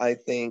I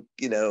think,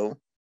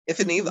 if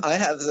an evil, I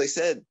have, as I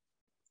said,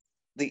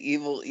 the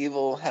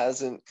evil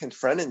hasn't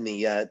confronted me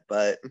yet,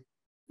 but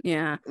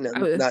not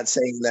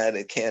saying that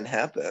it can't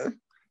happen.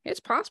 It's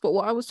possible.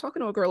 Well, I was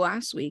talking to a girl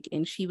last week,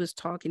 and she was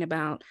talking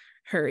about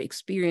her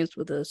experience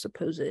with a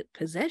supposed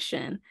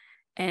possession,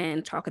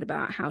 and talking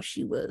about how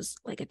she was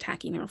like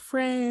attacking her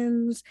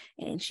friends,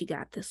 and she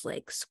got this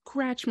like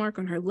scratch mark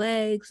on her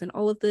legs and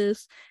all of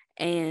this,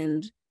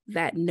 and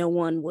that no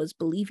one was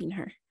believing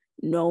her.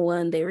 No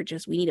one. They were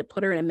just, we need to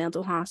put her in a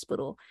mental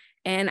hospital.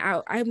 And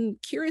I'm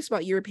curious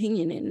about your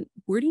opinion, and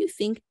where do you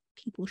think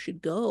people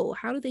should go?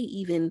 How do they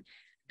even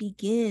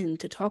begin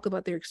to talk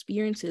about their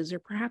experiences, or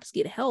perhaps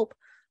get help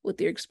with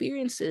their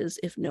experiences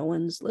if no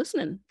one's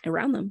listening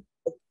around them?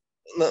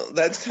 No,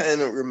 that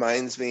kind of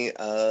reminds me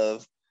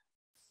of,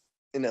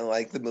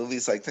 like the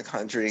movies like The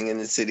Conjuring and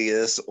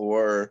Insidious,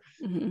 or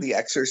The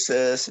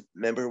Exorcist.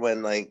 Remember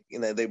when, like,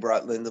 they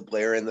brought Linda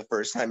Blair in the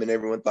first time and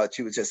everyone thought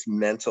she was just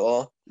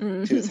mental.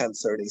 She was having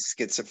sort of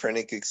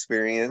schizophrenic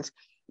experience.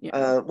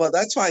 Well,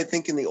 that's why I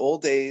think in the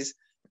old days,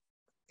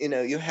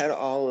 you had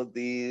all of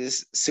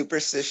these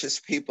superstitious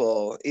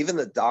people, even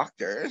the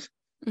doctors,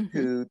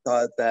 who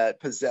thought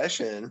that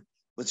possession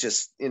was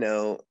just,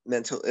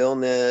 mental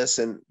illness,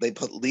 and they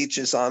put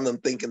leeches on them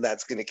thinking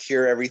that's going to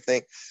cure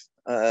everything.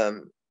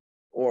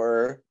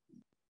 Or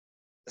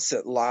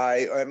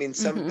lie, or I mean,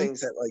 some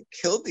things that like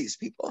killed these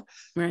people.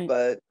 Right.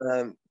 But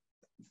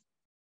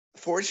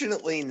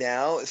fortunately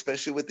now,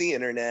 especially with the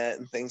internet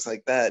and things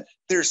like that,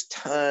 there's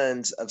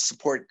tons of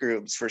support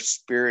groups for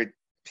spirit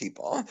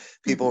people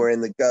who are in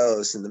the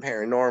ghosts and the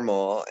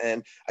paranormal,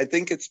 and I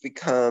think it's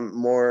become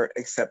more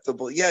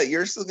acceptable. Yeah,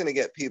 you're still going to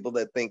get people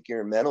that think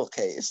you're a mental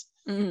case,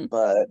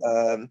 but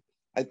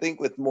I think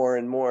with more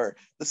and more,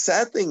 the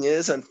sad thing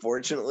is,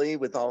 unfortunately,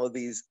 with all of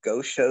these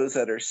ghost shows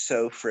that are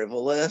so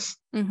frivolous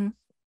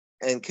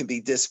and can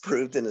be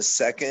disproved in a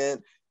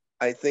second,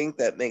 I think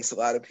that makes a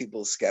lot of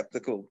people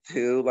skeptical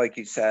too, like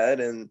you said,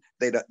 and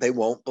they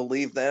won't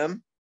believe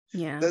them.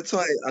 Yeah. That's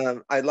why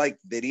I like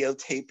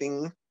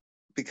videotaping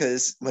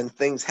because when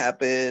things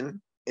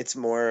happen, it's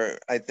more,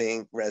 I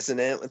think,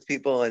 resonant with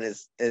people, and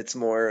it's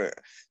more,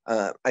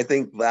 I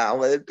think,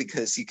 valid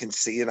because you can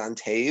see it on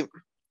tape.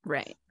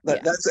 Right.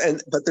 But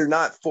but they're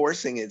not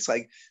forcing it. It's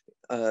like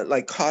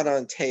Caught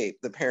on Tape,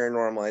 the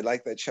paranormal. I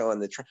like that show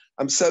on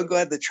I'm so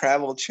glad the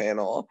Travel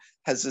Channel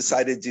has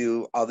decided to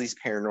do all these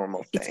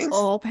paranormal things. It's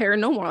all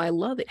paranormal. I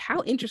love it.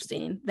 How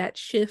interesting that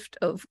shift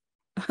of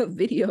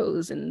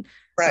videos and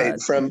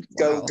from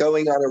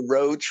going on a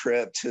road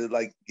trip to,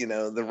 like,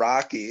 the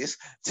Rockies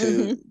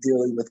to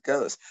dealing with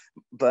ghosts.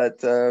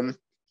 But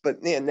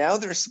yeah, now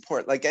there's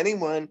support. Like,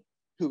 anyone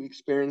who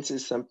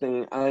experiences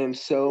something, I am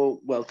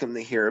so welcome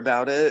to hear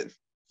about it.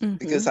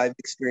 Because I've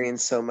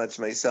experienced so much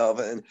myself.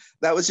 And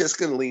that was just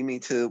going to lead me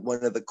to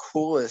one of the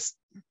coolest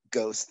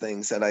ghost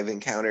things that I've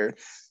encountered.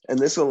 And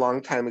this was a long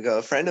time ago.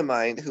 A friend of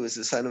mine who was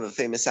the son of a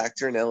famous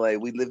actor in LA,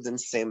 we lived in the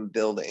same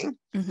building.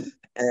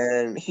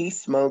 And he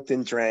smoked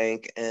and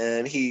drank,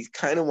 and he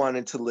kind of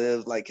wanted to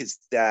live like his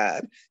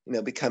dad,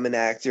 become an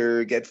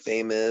actor, get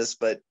famous,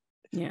 but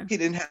he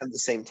didn't have the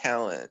same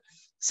talent.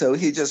 So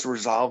he just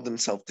resolved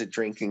himself to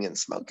drinking and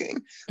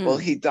smoking. Well,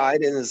 he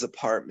died in his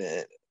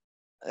apartment,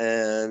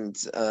 and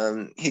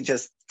he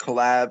just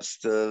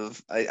collapsed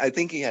I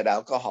think he had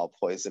alcohol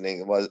poisoning.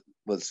 It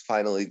was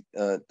finally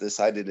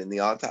decided in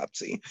the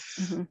autopsy.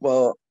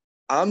 Well,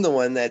 I'm the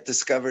one that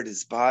discovered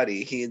his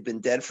body. He had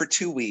been dead for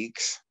 2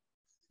 weeks.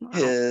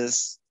 Wow.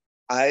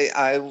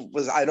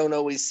 I don't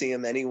always see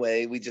him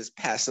anyway. We just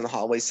pass in the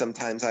hallway.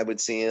 Sometimes I would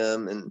see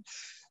him,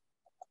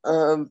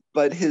 and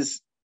but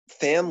his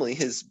family,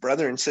 his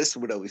brother and sister,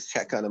 would always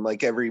check on him,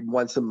 like every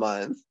once a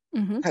month,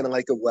 kind of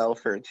like a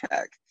welfare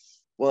check.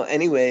 Well,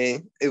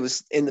 anyway, it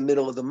was in the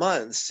middle of the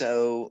month,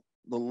 so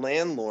the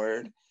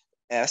landlord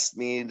asked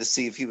me to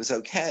see if he was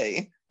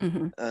okay.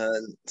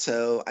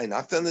 So I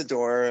knocked on the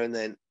door and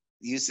then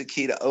used the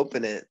key to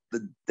open it.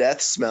 The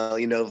death smell,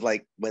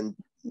 like when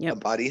a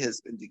body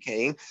has been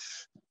decaying,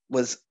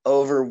 was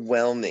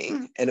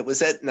overwhelming. And it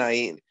was at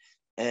night,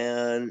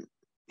 and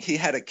he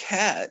had a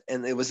cat,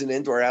 and it was an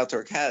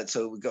indoor-outdoor cat,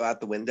 so it would go out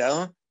the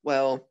window.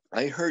 Well,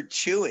 I heard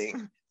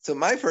chewing. So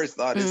my first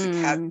thought is the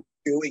cat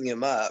chewing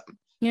him up.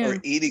 Or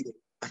eating.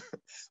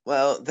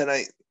 Well, then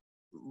I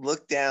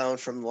looked down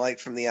from the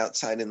light from the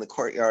outside in the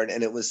courtyard,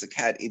 and it was the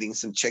cat eating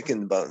some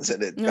chicken bones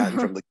that had gotten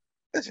from the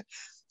kitchen.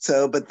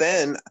 So, but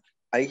then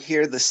I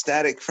hear the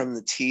static from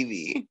the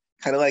TV,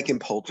 kind of like in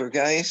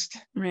Poltergeist,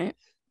 right,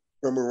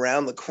 from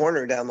around the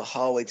corner down the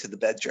hallway to the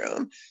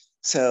bedroom.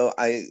 So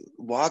I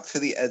walked to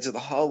the edge of the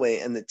hallway,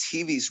 and the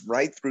TV's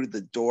right through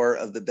the door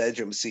of the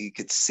bedroom, so you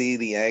could see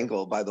the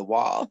angle by the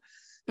wall.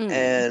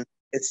 And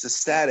it's the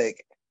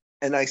static.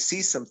 And I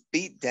see some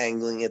feet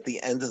dangling at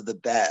the end of the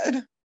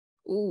bed.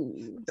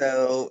 Ooh.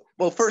 So,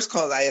 well, first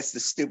call, I asked the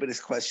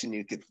stupidest question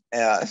you could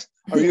ask.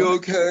 Are you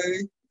okay?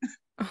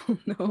 Oh,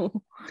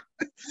 no.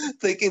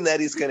 Thinking that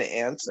he's going to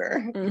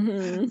answer.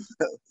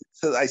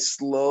 So I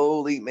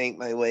slowly make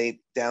my way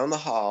down the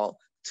hall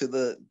to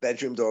the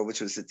bedroom door,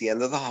 which was at the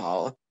end of the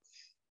hall.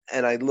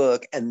 And I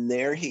look, and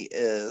there he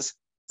is,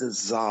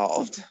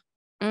 dissolved.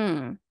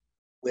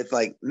 With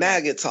like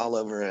maggots all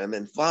over him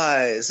and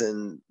flies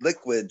and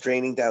liquid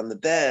draining down the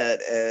bed.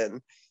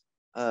 And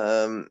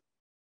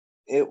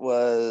it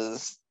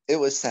was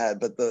sad,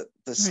 but the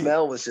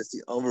smell was just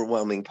the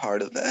overwhelming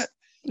part of it.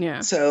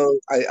 Yeah. So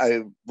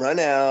I run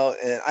out,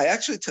 and I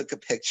actually took a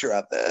picture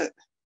of it.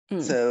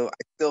 So I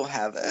still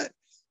have it.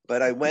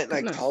 But I went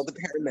and I called the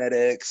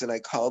paramedics, and I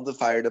called the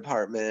fire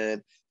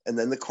department, and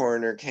then the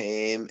coroner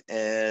came,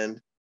 and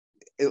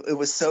it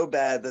was so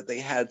bad that they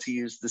had to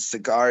use the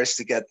cigars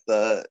to get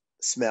the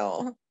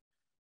smell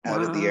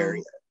out of the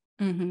area.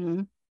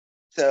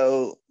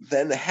 So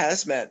then the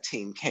hazmat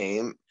team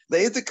came.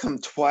 They had to come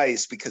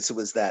twice because it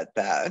was that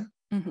bad.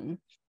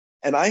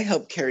 And I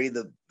helped carry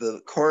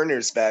the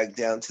coroner's bag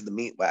down to the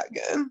meat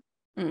wagon.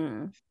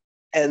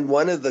 And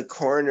one of the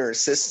coroner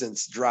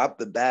assistants dropped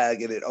the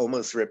bag, and it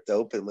almost ripped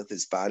open with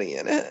his body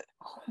in it.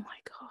 Oh my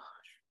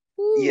gosh.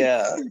 Ooh.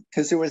 Yeah,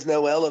 because there was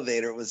no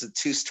elevator. It was a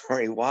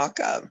 2-story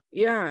walk up.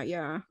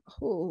 Yeah.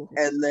 Oh.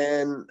 And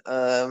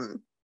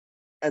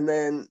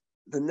then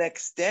the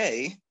next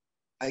day,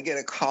 I get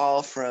a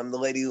call from the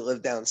lady who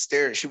lived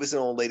downstairs. She was an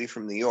old lady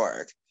from New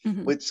York,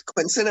 which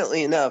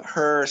coincidentally enough,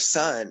 her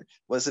son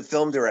was a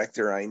film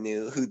director I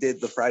knew who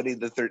did the Friday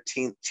the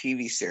 13th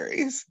TV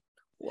series.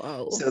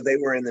 Wow. So they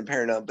were in the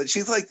paranormal. But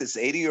she's like this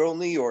 80-year-old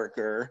New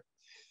Yorker,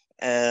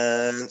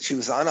 and she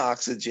was on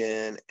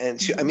oxygen.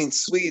 And she, I mean,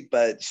 sweet,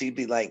 but she'd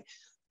be like,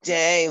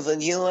 Dave,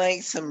 would you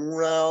like some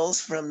rolls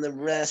from the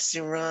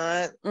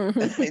restaurant?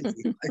 And I'd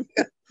be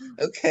like,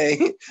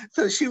 okay.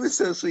 So she was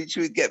so sweet. She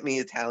would get me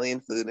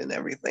Italian food and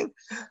everything.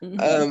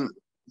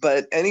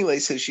 But anyway,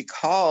 so she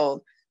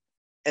called,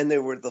 and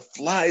the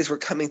flies were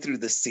coming through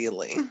the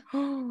ceiling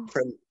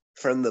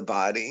from the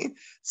body.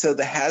 So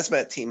the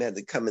hazmat team had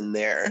to come in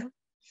there.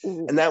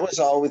 And that was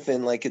all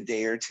within like a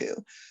day or two.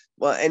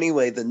 Well,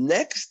 anyway, the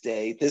next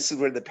day, this is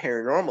where the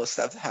paranormal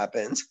stuff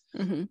happens.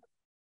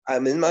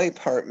 I'm in my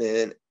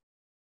apartment,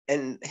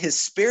 and his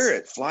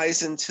spirit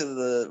flies into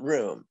the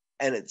room,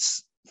 and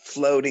it's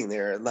floating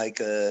there like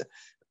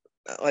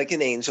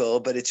an angel,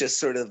 but it's just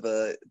sort of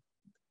a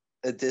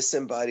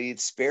disembodied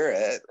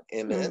spirit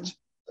image,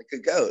 like a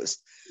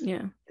ghost.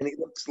 Yeah. And he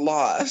looks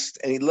lost,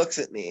 and he looks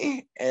at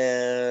me,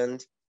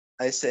 and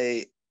I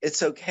say,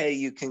 "It's okay,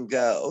 you can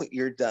go,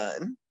 you're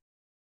done."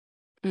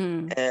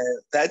 And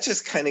that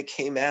just kind of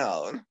came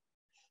out,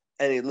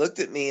 and he looked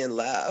at me and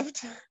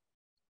left.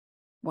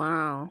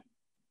 Wow.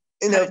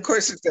 Of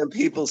course, there's some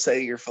people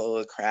say you're full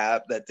of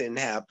crap, that didn't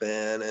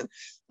happen,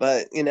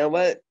 but you know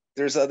what?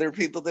 There's other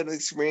people that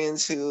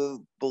experience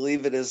who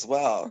believe it as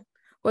well.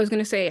 Well, I was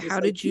gonna say, It's how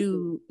like did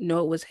you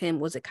know it was him?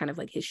 Was it kind of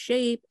like his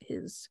shape,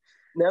 his?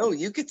 No,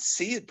 you could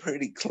see it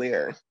pretty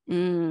clear. I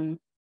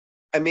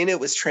mean, it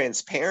was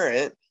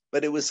transparent,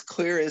 but it was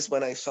clear as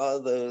when I saw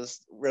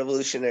those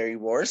Revolutionary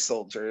War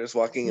soldiers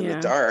walking in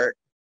the dark.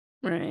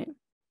 Right.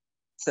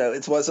 So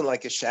it wasn't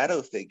like a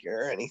shadow figure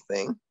or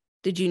anything.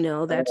 Did you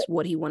know that's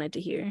what he wanted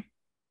to hear?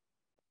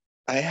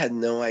 I had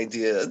no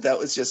idea. That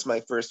was just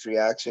my first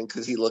reaction,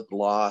 because he looked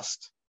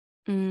lost.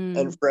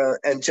 And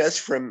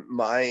just from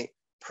my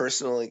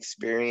personal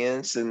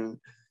experience, and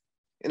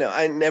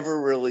I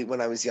never really,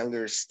 when I was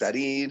younger,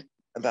 studied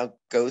about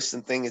ghosts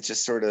and things. It's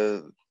just sort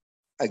of,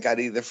 I got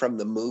either from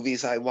the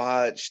movies I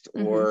watched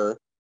or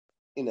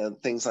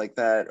things like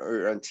that,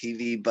 or on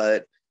TV,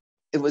 but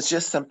it was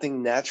just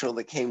something natural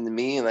that came to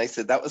me. And I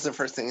said, that was the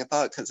first thing I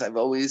thought, because I'm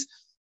always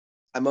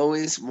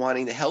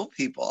wanting to help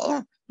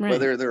people,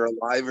 whether they're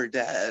alive or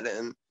dead.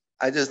 And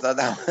I just thought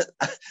that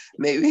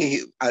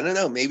maybe, I don't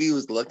know, maybe he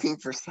was looking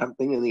for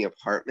something in the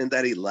apartment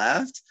that he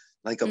left,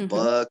 like a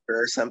book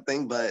or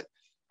something. But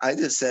I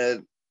just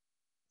said,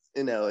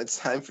 it's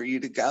time for you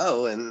to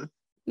go, and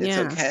it's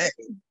okay.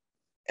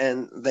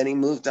 And then he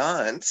moved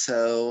on.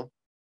 So,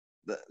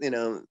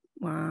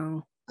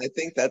 wow. I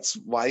think that's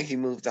why he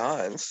moved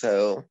on.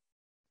 So,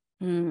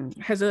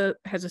 has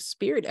a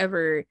spirit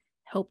ever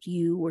helped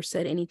you or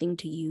said anything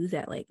to you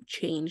that like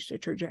changed the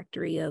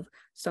trajectory of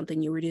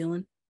something you were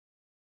doing?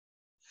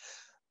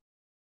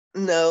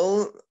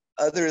 No,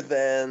 other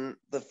than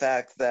the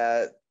fact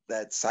that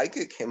that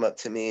psychic came up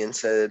to me and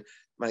said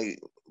my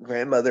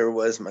grandmother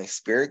was my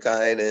spirit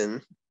guide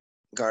and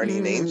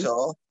guardian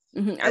angel.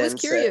 I was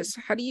curious,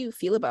 how do you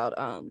feel about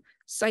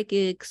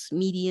psychics,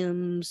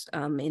 mediums,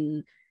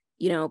 and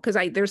because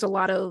there's a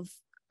lot of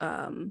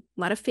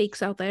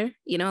fakes out there,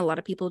 a lot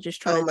of people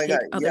just trying to take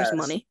others'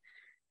 money.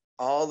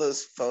 All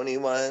those phony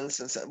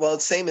ones. And so, well,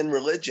 it's same in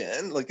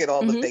religion. Look at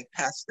all the fake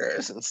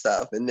pastors and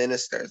stuff and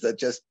ministers that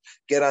just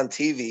get on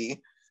TV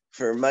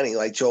for money,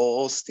 like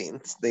Joel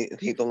Osteen,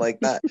 people like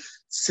that.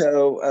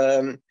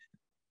 So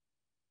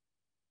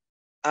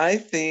I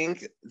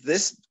think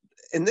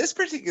in this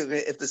particular,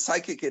 if the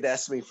psychic had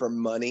asked me for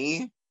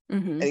money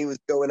and he was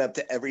going up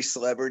to every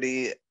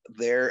celebrity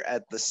there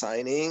at the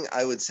signing,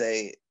 I would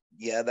say,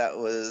 yeah, that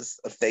was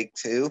a fake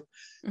too.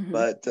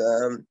 But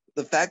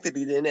the fact that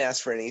he didn't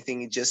ask for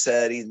anything, he just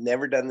said he'd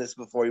never done this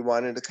before. He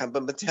wanted to come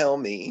up and tell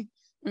me.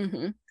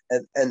 And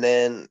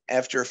then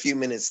after a few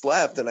minutes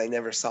left and I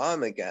never saw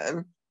him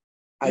again,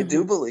 I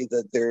do believe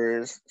that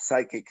there's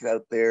psychics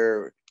out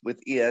there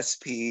with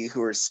ESP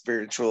who are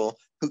spiritual,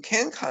 who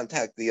can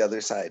contact the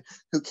other side,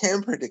 who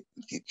can predict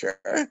the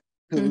future,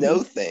 who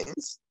know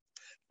things.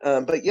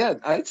 But yeah,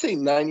 I'd say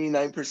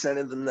 99%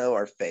 of them, though,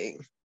 are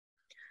fake.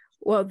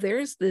 Well,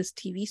 there's this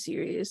TV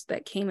series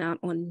that came out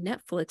on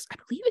Netflix. I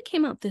believe it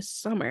came out this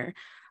summer.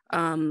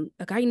 A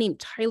guy named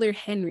Tyler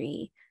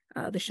Henry.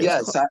 The show's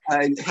yes,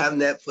 I have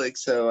Netflix,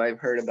 so I've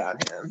heard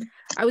about him.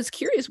 I was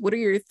curious, what are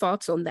your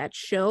thoughts on that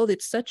show?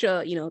 It's such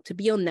a, to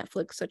be on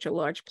Netflix, such a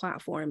large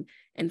platform,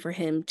 and for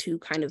him to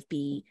kind of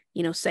be,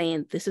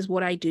 saying, this is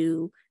what I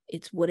do,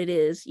 it's what it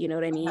is, you know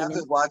what I mean? I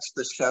haven't watched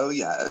the show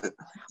yet,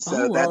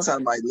 so that's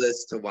on my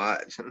list to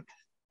watch.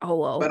 Oh,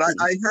 well. But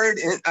I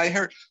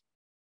heard,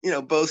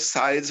 both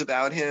sides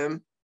about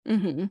him.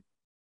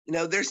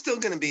 There's still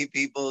going to be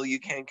people you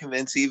can't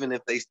convince, even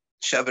if they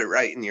shove it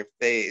right in your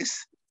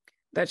face.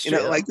 That's true.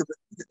 Like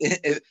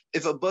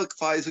if a book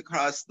flies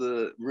across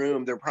the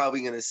room, they're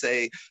probably going to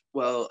say,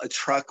 well, a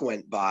truck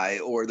went by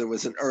or there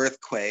was an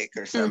earthquake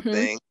or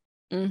something.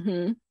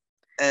 And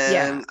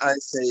I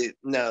say,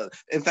 no.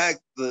 In fact,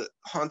 the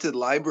haunted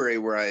library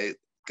where I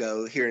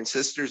go here in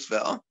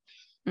Sistersville,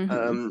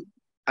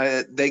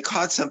 they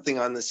caught something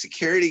on the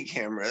security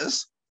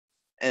cameras.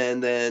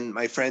 And then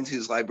my friend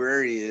who's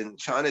librarian,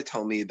 Shauna,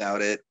 told me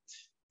about it.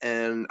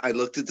 And I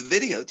looked at the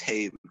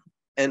videotape.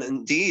 And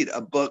indeed, a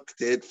book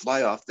did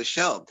fly off the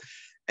shelf.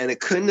 And it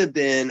couldn't have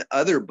been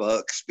other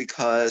books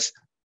because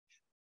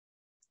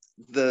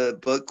the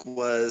book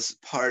was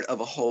part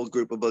of a whole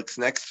group of books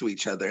next to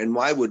each other. And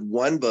why would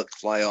one book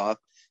fly off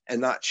and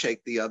not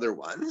shake the other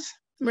ones?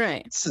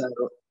 Right. So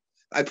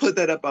I put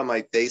that up on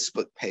my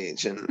Facebook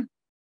page. And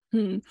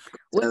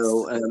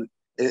so,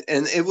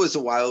 and it was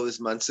a while, it was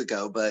months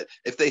ago, but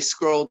if they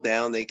scroll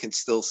down, they can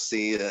still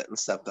see it and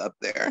stuff up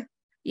there.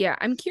 Yeah,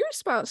 I'm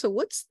curious about, so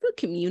what's the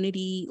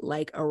community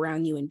like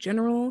around you in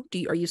general?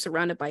 Are you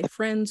surrounded by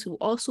friends who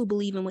also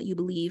believe in what you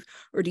believe,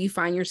 or do you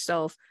find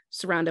yourself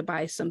surrounded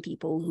by some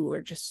people who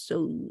are just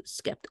so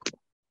skeptical?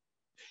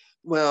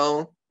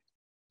 Well,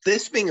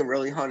 this being a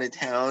really haunted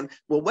town,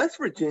 well, West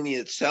Virginia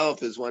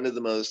itself is one of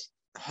the most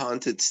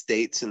haunted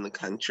states in the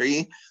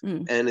country,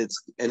 and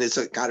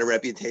it's got a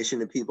reputation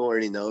that people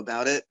already know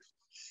about it.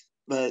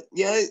 But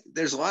yeah,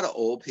 there's a lot of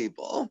old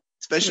people,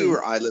 especially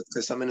where I live,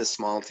 because I'm in a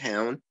small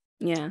town.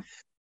 Yeah.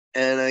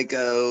 And I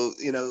go,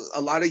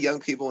 a lot of young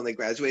people, when they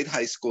graduate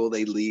high school,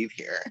 they leave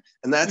here.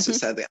 And that's the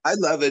sad thing. I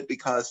love it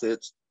because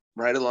it's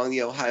right along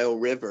the Ohio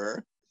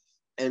River.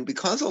 And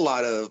because a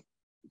lot of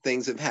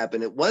things have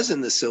happened, it was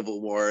in the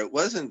Civil War, it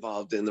was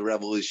involved in the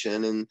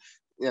Revolution. And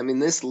I mean,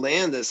 this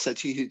land has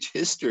such a huge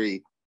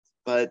history,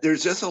 but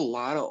there's just a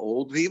lot of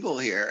old people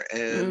here.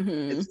 And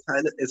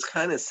it's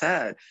kind of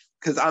sad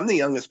because I'm the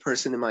youngest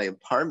person in my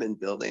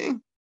apartment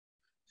building.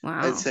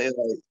 Wow. I'd say,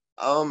 like,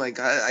 oh my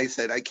God, I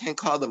said, I can't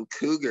call them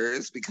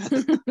cougars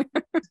because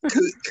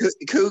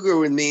cougar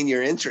would mean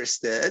you're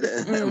interested.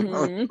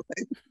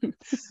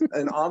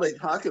 And all they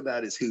talk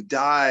about is who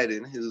died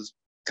and who's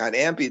got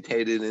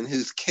amputated and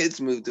whose kids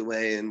moved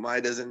away and why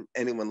doesn't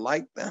anyone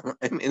like them?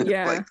 I mean, it's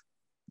like,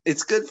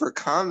 it's good for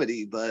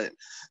comedy, but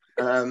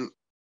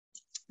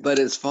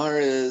as far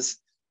as,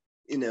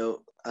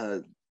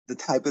 the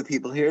type of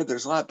people here,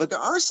 there's a lot, but there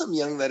are some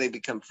young that I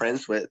become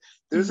friends with.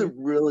 There's a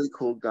really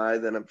cool guy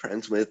that I'm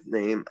friends with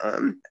named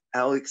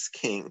Alex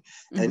King,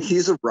 and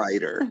he's a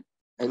writer,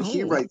 and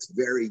he writes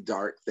very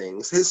dark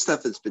things. His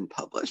stuff has been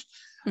published,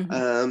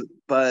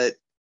 but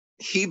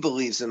he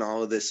believes in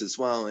all of this as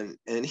well,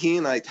 and he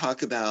and I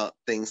talk about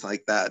things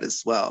like that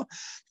as well.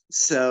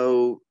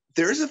 So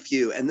there's a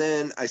few, and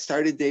then I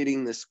started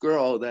dating this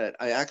girl that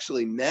I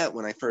actually met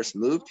when I first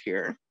moved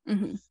here.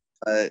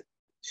 But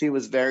she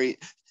was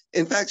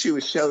in fact, she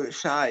was so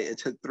shy. It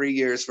took 3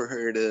 years for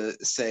her to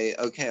say,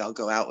 okay, I'll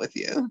go out with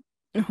you.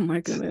 Oh my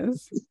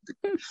goodness.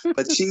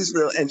 But she's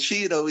real. And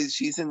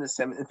she's in the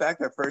cemetery. In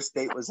fact, our first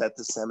date was at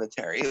the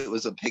cemetery. It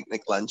was a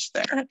picnic lunch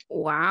there.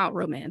 Wow.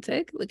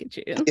 Romantic. Look at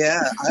you.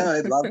 Yeah, I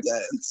love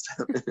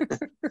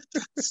that.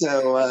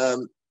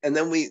 So, and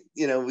then we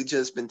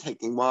just been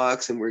taking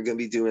walks, and we're going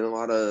to be doing a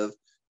lot of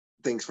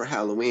things for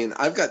Halloween.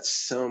 I've got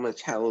so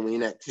much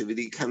Halloween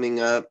activity coming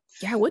up.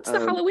 Yeah. What's the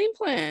Halloween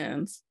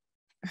plans?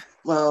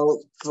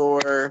 Well,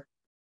 for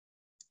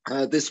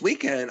this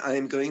weekend,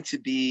 I'm going to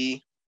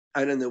be,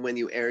 I don't know when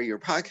you air your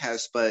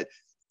podcast, but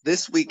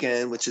this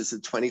weekend, which is the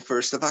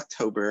 21st of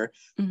October,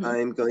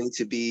 I'm going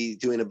to be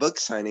doing a book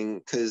signing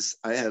because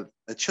I have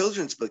a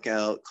children's book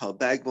out called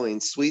Bag Boy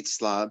and Sweet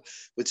Slob,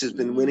 which has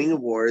been winning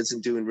awards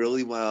and doing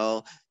really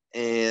well.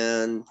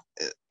 And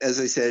as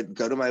I said,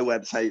 go to my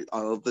website.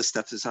 All of the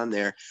stuff is on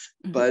there.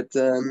 But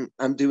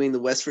I'm doing the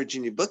West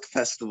Virginia Book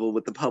Festival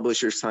with the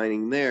publisher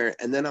signing there.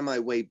 And then on my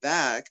way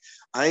back,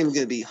 I'm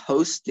going to be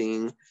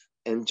hosting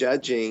and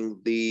judging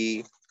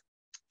the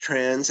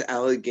Trans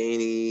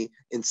Allegheny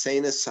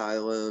Insane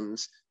Asylum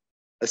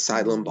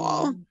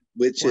Ball,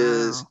 which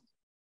is,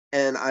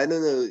 and I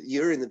don't know,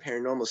 you're in the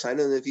paranormal, so I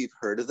don't know if you've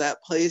heard of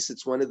that place.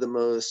 It's one of the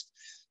most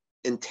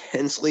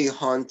intensely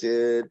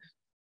haunted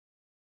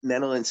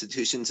mental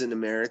institutions in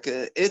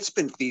America. It's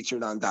been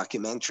featured on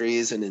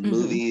documentaries and in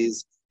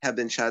movies, have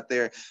been shot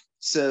there.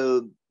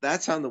 So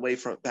that's on the way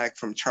back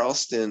from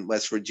Charleston,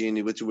 West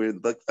Virginia, which is where the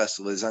book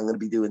festival is. I'm going to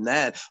be doing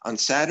that on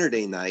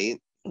Saturday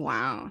night.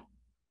 Wow.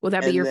 Will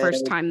that be your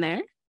first time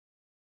there?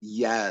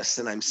 Yes,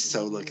 and I'm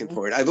so looking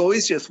forward. I've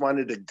always just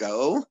wanted to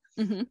go,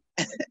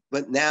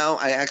 but now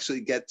I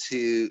actually get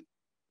to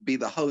be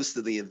the host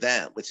of the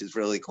event, which is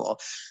really cool.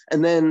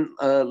 And then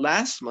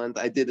last month,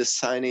 I did a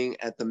signing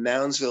at the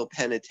Moundsville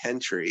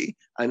Penitentiary.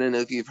 I don't know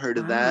if you've heard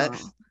of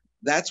that.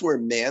 That's where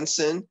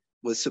Manson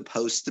was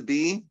supposed to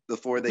be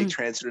before they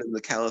transferred him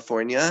to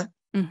California.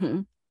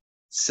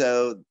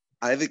 So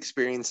I've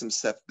experienced some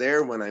stuff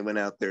there when I went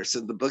out there. So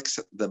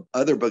the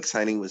other book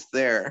signing was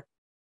there.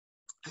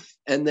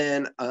 And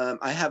then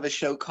I have a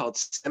show called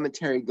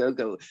Cemetery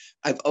Go-Go.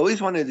 I've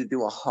always wanted to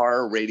do a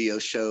horror radio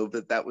show,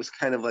 but that was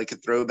kind of like a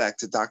throwback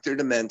to Dr.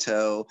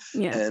 Demento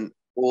and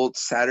old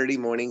Saturday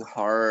morning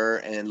horror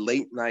and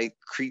late night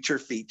creature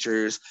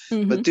features,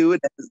 but do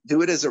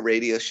it as a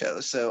radio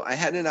show. So I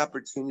had an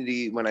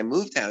opportunity when I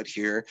moved out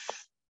here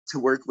to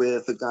work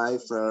with a guy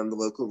from the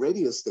local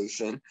radio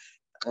station.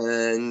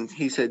 And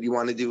he said, you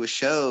want to do a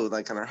show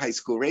like on our high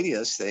school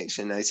radio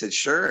station? I said,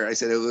 sure. I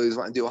said, I always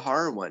want to do a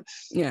horror one.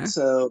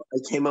 So I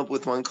came up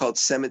with one called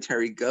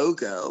Cemetery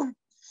Go-Go.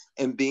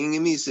 And being a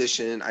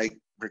musician, I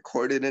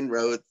recorded and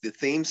wrote the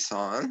theme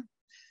song.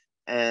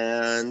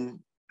 And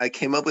I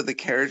came up with a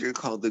character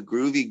called the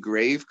Groovy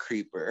Grave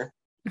Creeper,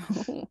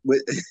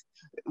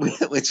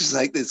 which is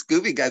like this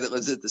goofy guy that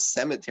lives at the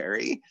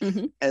cemetery.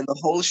 And the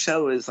whole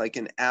show is like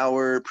an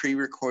hour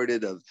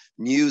pre-recorded of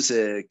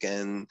music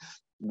and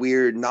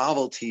weird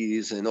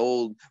novelties and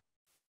old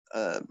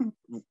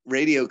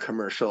radio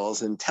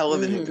commercials and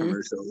television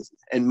commercials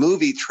and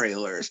movie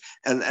trailers.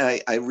 And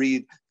I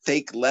read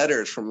fake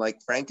letters from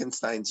like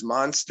Frankenstein's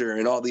monster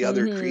and all the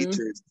other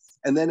creatures.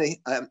 And then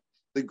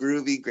the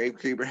groovy grave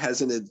creeper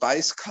has an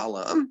advice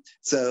column.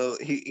 So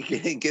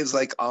he gives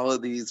like all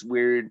of these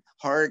weird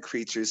horror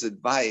creatures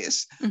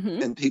advice,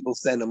 and people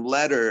send him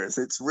letters.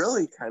 It's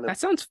really kind of, that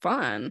sounds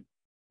fun.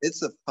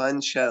 it's a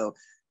fun show.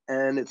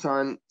 And it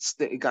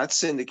got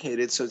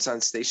syndicated, so it's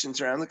on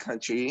stations around the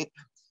country.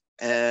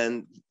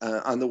 And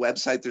on the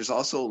website, there's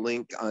also a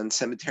link on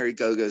Cemetery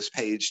Go-Go's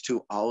page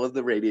to all of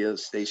the radio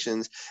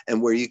stations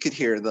and where you could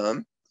hear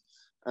them.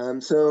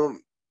 So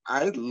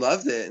I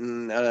loved it.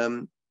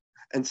 And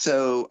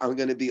so I'm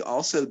going to be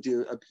also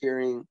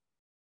appearing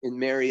in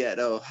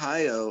Marietta,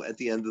 Ohio at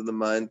the end of the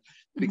month,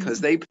 because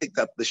they picked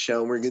up the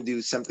show, and we're going to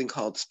do something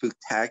called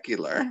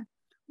Spooktacular.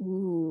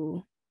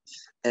 Ooh.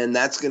 And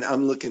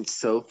I'm looking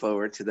so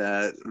forward to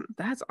that.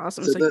 That's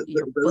awesome. So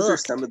you're those booked. are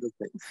some of the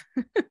things.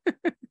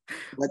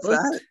 What's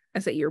that? I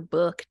said you're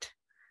booked.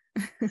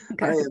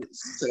 I am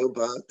so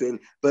booked,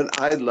 but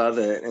I love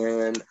it.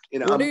 And,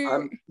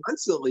 I'm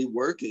constantly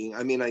working.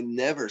 I mean, I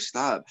never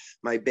stop.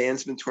 My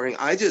band's been touring.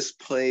 I just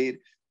played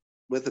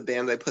with a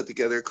band I put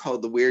together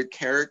called the Weird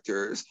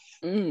Characters.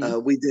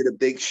 We did a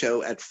big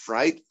show at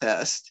Fright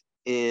Fest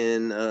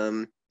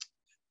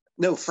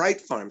Fright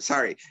Farm,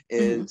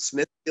 in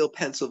Smithfield,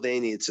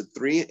 Pennsylvania.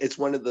 It's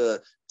one of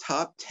the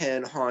top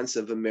 10 haunts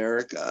of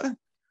America.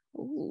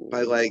 Ooh.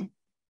 By what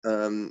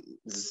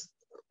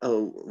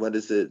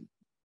is it?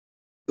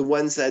 The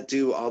ones that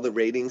do all the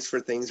ratings for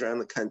things around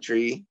the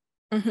country.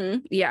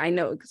 Yeah, I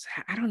know.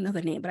 I don't know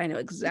the name, but I know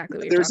exactly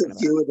what you're talking about. There's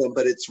a few of them,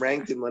 but it's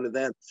ranked in one of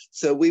them.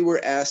 So we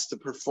were asked to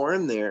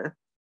perform there,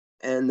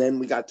 and then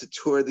we got to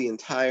tour the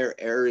entire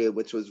area,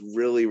 which was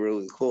really,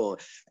 really cool.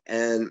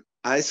 And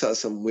I saw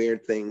some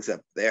weird things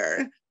up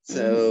there.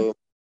 So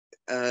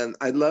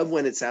I love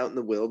when it's out in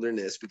the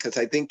wilderness, because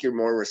I think you're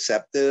more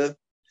receptive.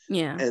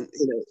 Yeah. And,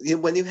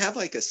 when you have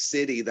like a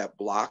city that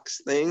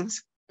blocks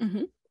things,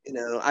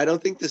 I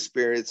don't think the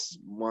spirits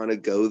want to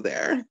go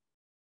there.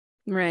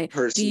 Right.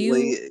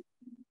 Personally.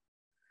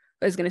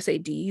 I was going to say,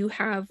 do you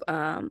have,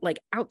 like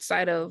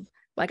outside of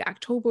like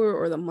October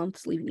or the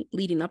months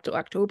leading up to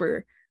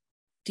October,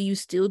 do you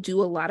still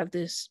do a lot of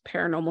this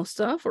paranormal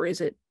stuff, or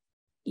is it,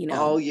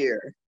 all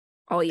year?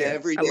 All year.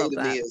 Every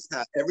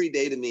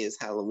day to me is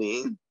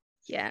Halloween.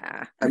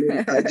 Yeah. I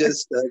mean, I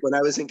just when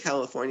I was in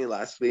California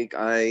last week,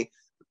 I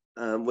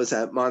was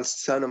at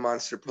Son of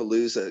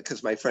Monsterpalooza,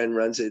 because my friend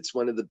runs it. It's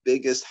one of the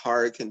biggest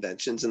horror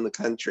conventions in the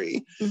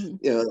country.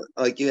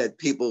 Like you had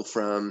people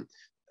from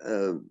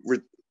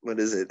Nightmare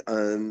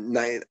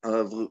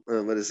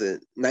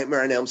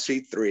on Elm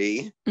Street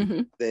 3.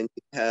 Then you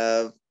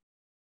have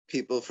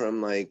people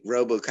from like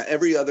RoboCop,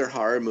 every other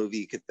horror movie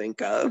you could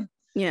think of.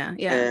 Yeah.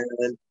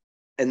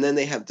 And then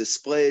they have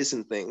displays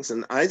and things,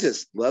 and I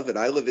just love it.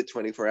 I live it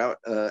 24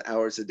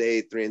 hours a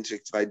day,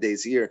 365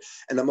 days a year,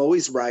 and I'm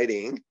always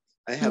writing.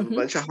 I have a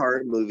bunch of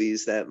horror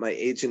movies that my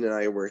agent and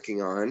I are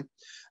working on.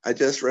 I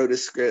just wrote a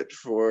script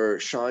for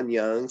Sean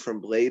Young from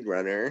Blade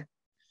Runner.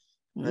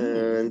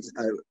 And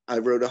I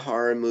wrote a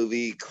horror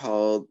movie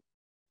called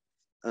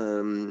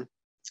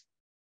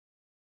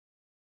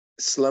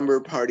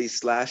Slumber Party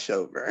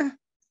Slashover.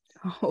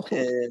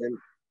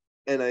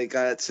 And I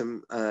got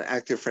some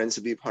actor friends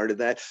to be part of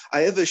that.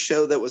 I have a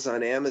show that was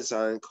on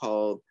Amazon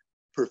called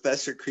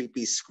Professor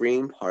Creepy's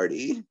Scream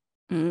Party.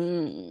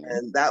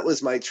 And that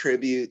was my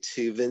tribute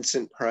to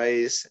Vincent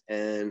Price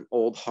and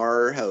old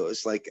horror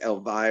hosts like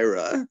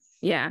Elvira.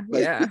 Yeah.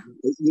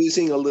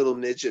 Using a little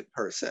midget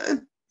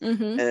person.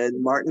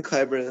 And Martin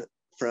Kleber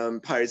from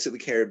Pirates of the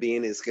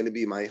Caribbean is going to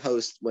be my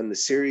host when the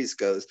series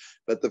goes.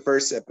 But the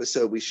first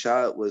episode we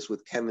shot was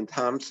with Kevin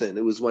Thompson.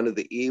 It was one of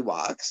the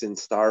Ewoks in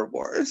Star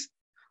Wars.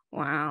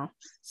 Wow.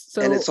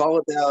 And it's all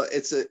about,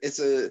 it's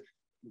a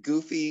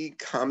goofy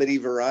comedy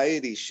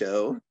variety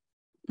show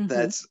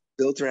that's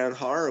built around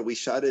horror. We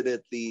shot it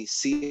at the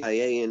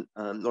CIA in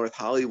North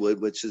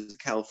Hollywood, which is the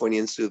California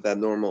Institute of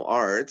Abnormal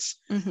Arts.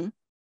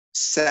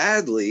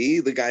 Sadly,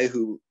 the guy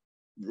who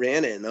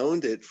ran it and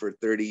owned it for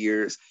 30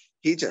 years,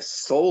 he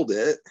just sold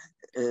it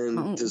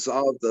and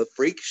dissolved the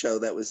freak show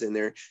that was in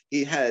there.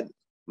 He had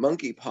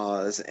monkey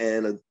paws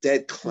and a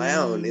dead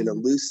clown in a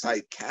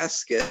lucite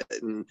casket,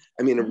 and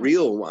I mean a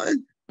real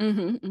one. Oh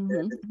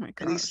my gosh.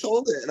 And he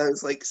sold it, and I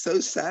was like so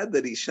sad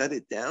that he shut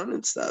it down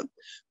and stuff.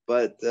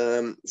 But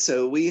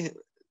so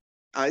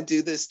I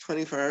do this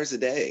 24 hours a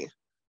day.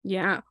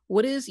 Yeah.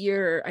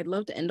 I'd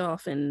love to end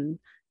off and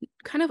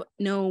kind of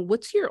know,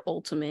 what's your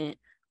ultimate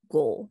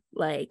goal?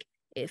 Like,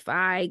 if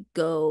I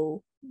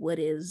go, what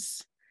do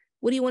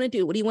you want to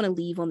do? What do you want to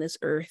leave on this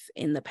earth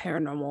in the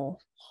paranormal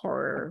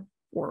horror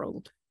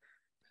world?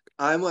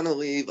 I want to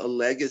leave a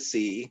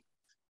legacy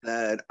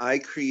that I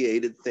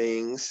created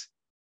things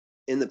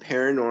in the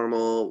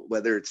paranormal,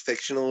 whether it's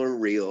fictional or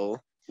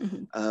real,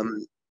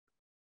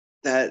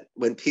 that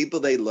when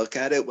they look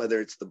at it,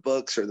 whether it's the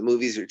books or the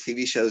movies or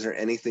TV shows or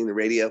anything, the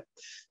radio,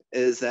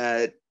 is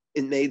that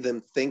it made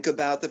them think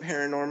about the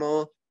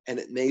paranormal and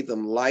it made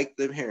them like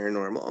the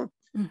paranormal.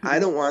 I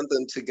don't want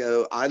them to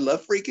go, I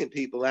love freaking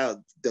people out,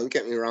 don't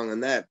get me wrong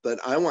on that, but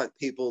I want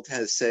people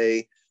to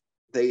say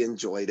they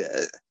enjoyed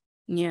it.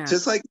 Yeah.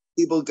 Just like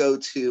people go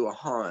to a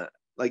haunt,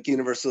 like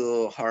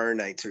Universal Horror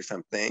Nights or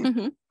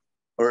something,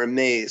 or a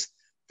maze.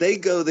 They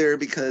go there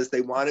because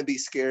they want to be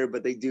scared,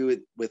 but they do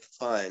it with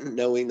fun,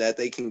 knowing that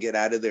they can get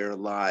out of there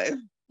alive.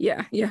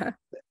 Yeah.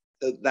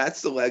 So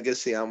that's the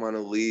legacy I want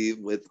to leave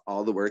with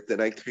all the work that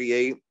I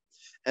create.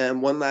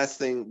 And one last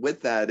thing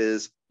with that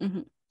is,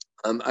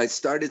 I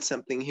started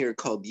something here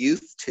called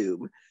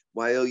YouthTube,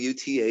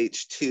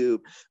 YOUTH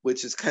Tube,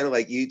 which is kind of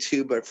like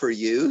YouTube, but for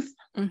youth.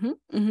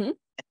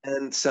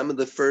 And some of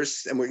the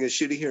first, and we're going to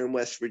shoot it here in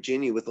West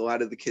Virginia with a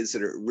lot of the kids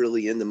that are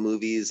really into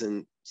movies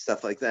and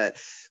stuff like that.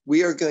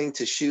 We are going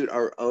to shoot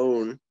our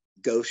own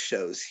ghost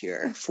shows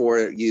here for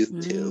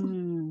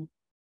YouthTube.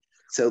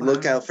 So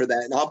look out for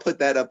that. And I'll put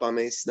that up on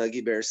my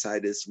Snuggie Bear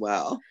site as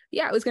well.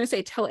 Yeah, I was going to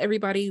say, tell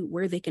everybody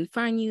where they can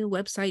find you,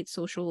 website,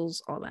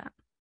 socials, all that.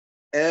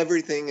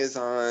 Everything is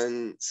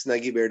on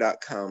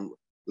SnuggieBear.com.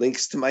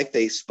 Links to my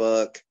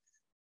Facebook.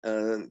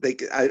 I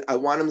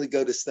want them to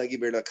go to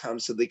SnuggieBear.com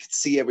so they can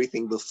see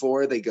everything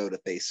before they go to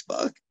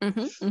Facebook.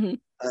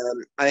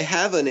 I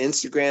have an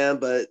Instagram,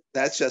 but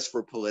that's just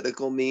for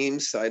political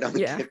memes, so I don't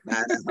get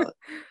that out.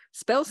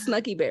 Spell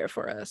Snuggie Bear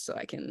for us so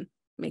I can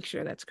make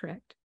sure that's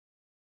correct.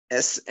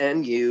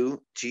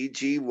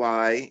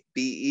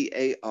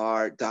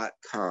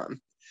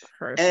 SnuggieBear.com.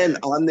 Perfect. And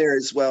on there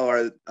as well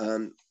are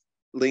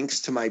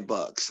links to my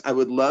books. I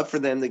would love for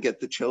them to get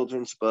the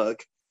children's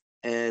book,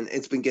 and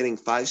it's been getting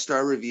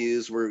 5-star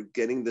reviews. We're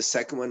getting the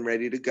second one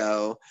ready to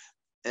go,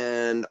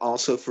 and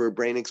also for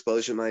Brain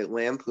Explosion, my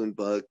Lampoon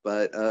book.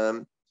 But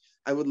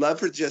I would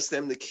love for just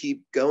them to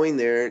keep going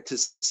there to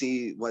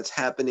see what's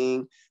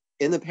happening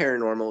in the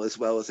paranormal as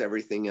well as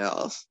everything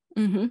else.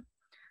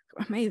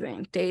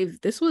 Amazing.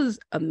 Dave, this was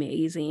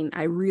amazing.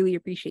 I really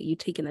appreciate you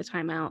taking the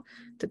time out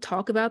to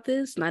talk about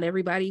this. Not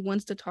everybody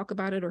wants to talk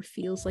about it or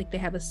feels like they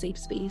have a safe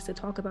space to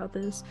talk about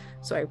this.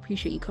 So I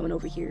appreciate you coming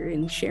over here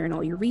and sharing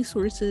all your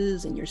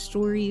resources and your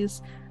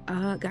stories.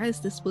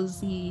 Guys, this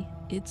was the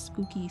It's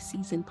Spooky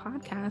Season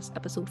podcast,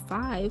 episode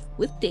 5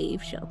 with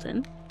Dave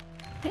Shelton.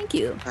 Thank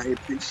you. I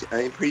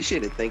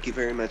appreciate it. Thank you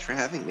very much for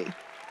having me.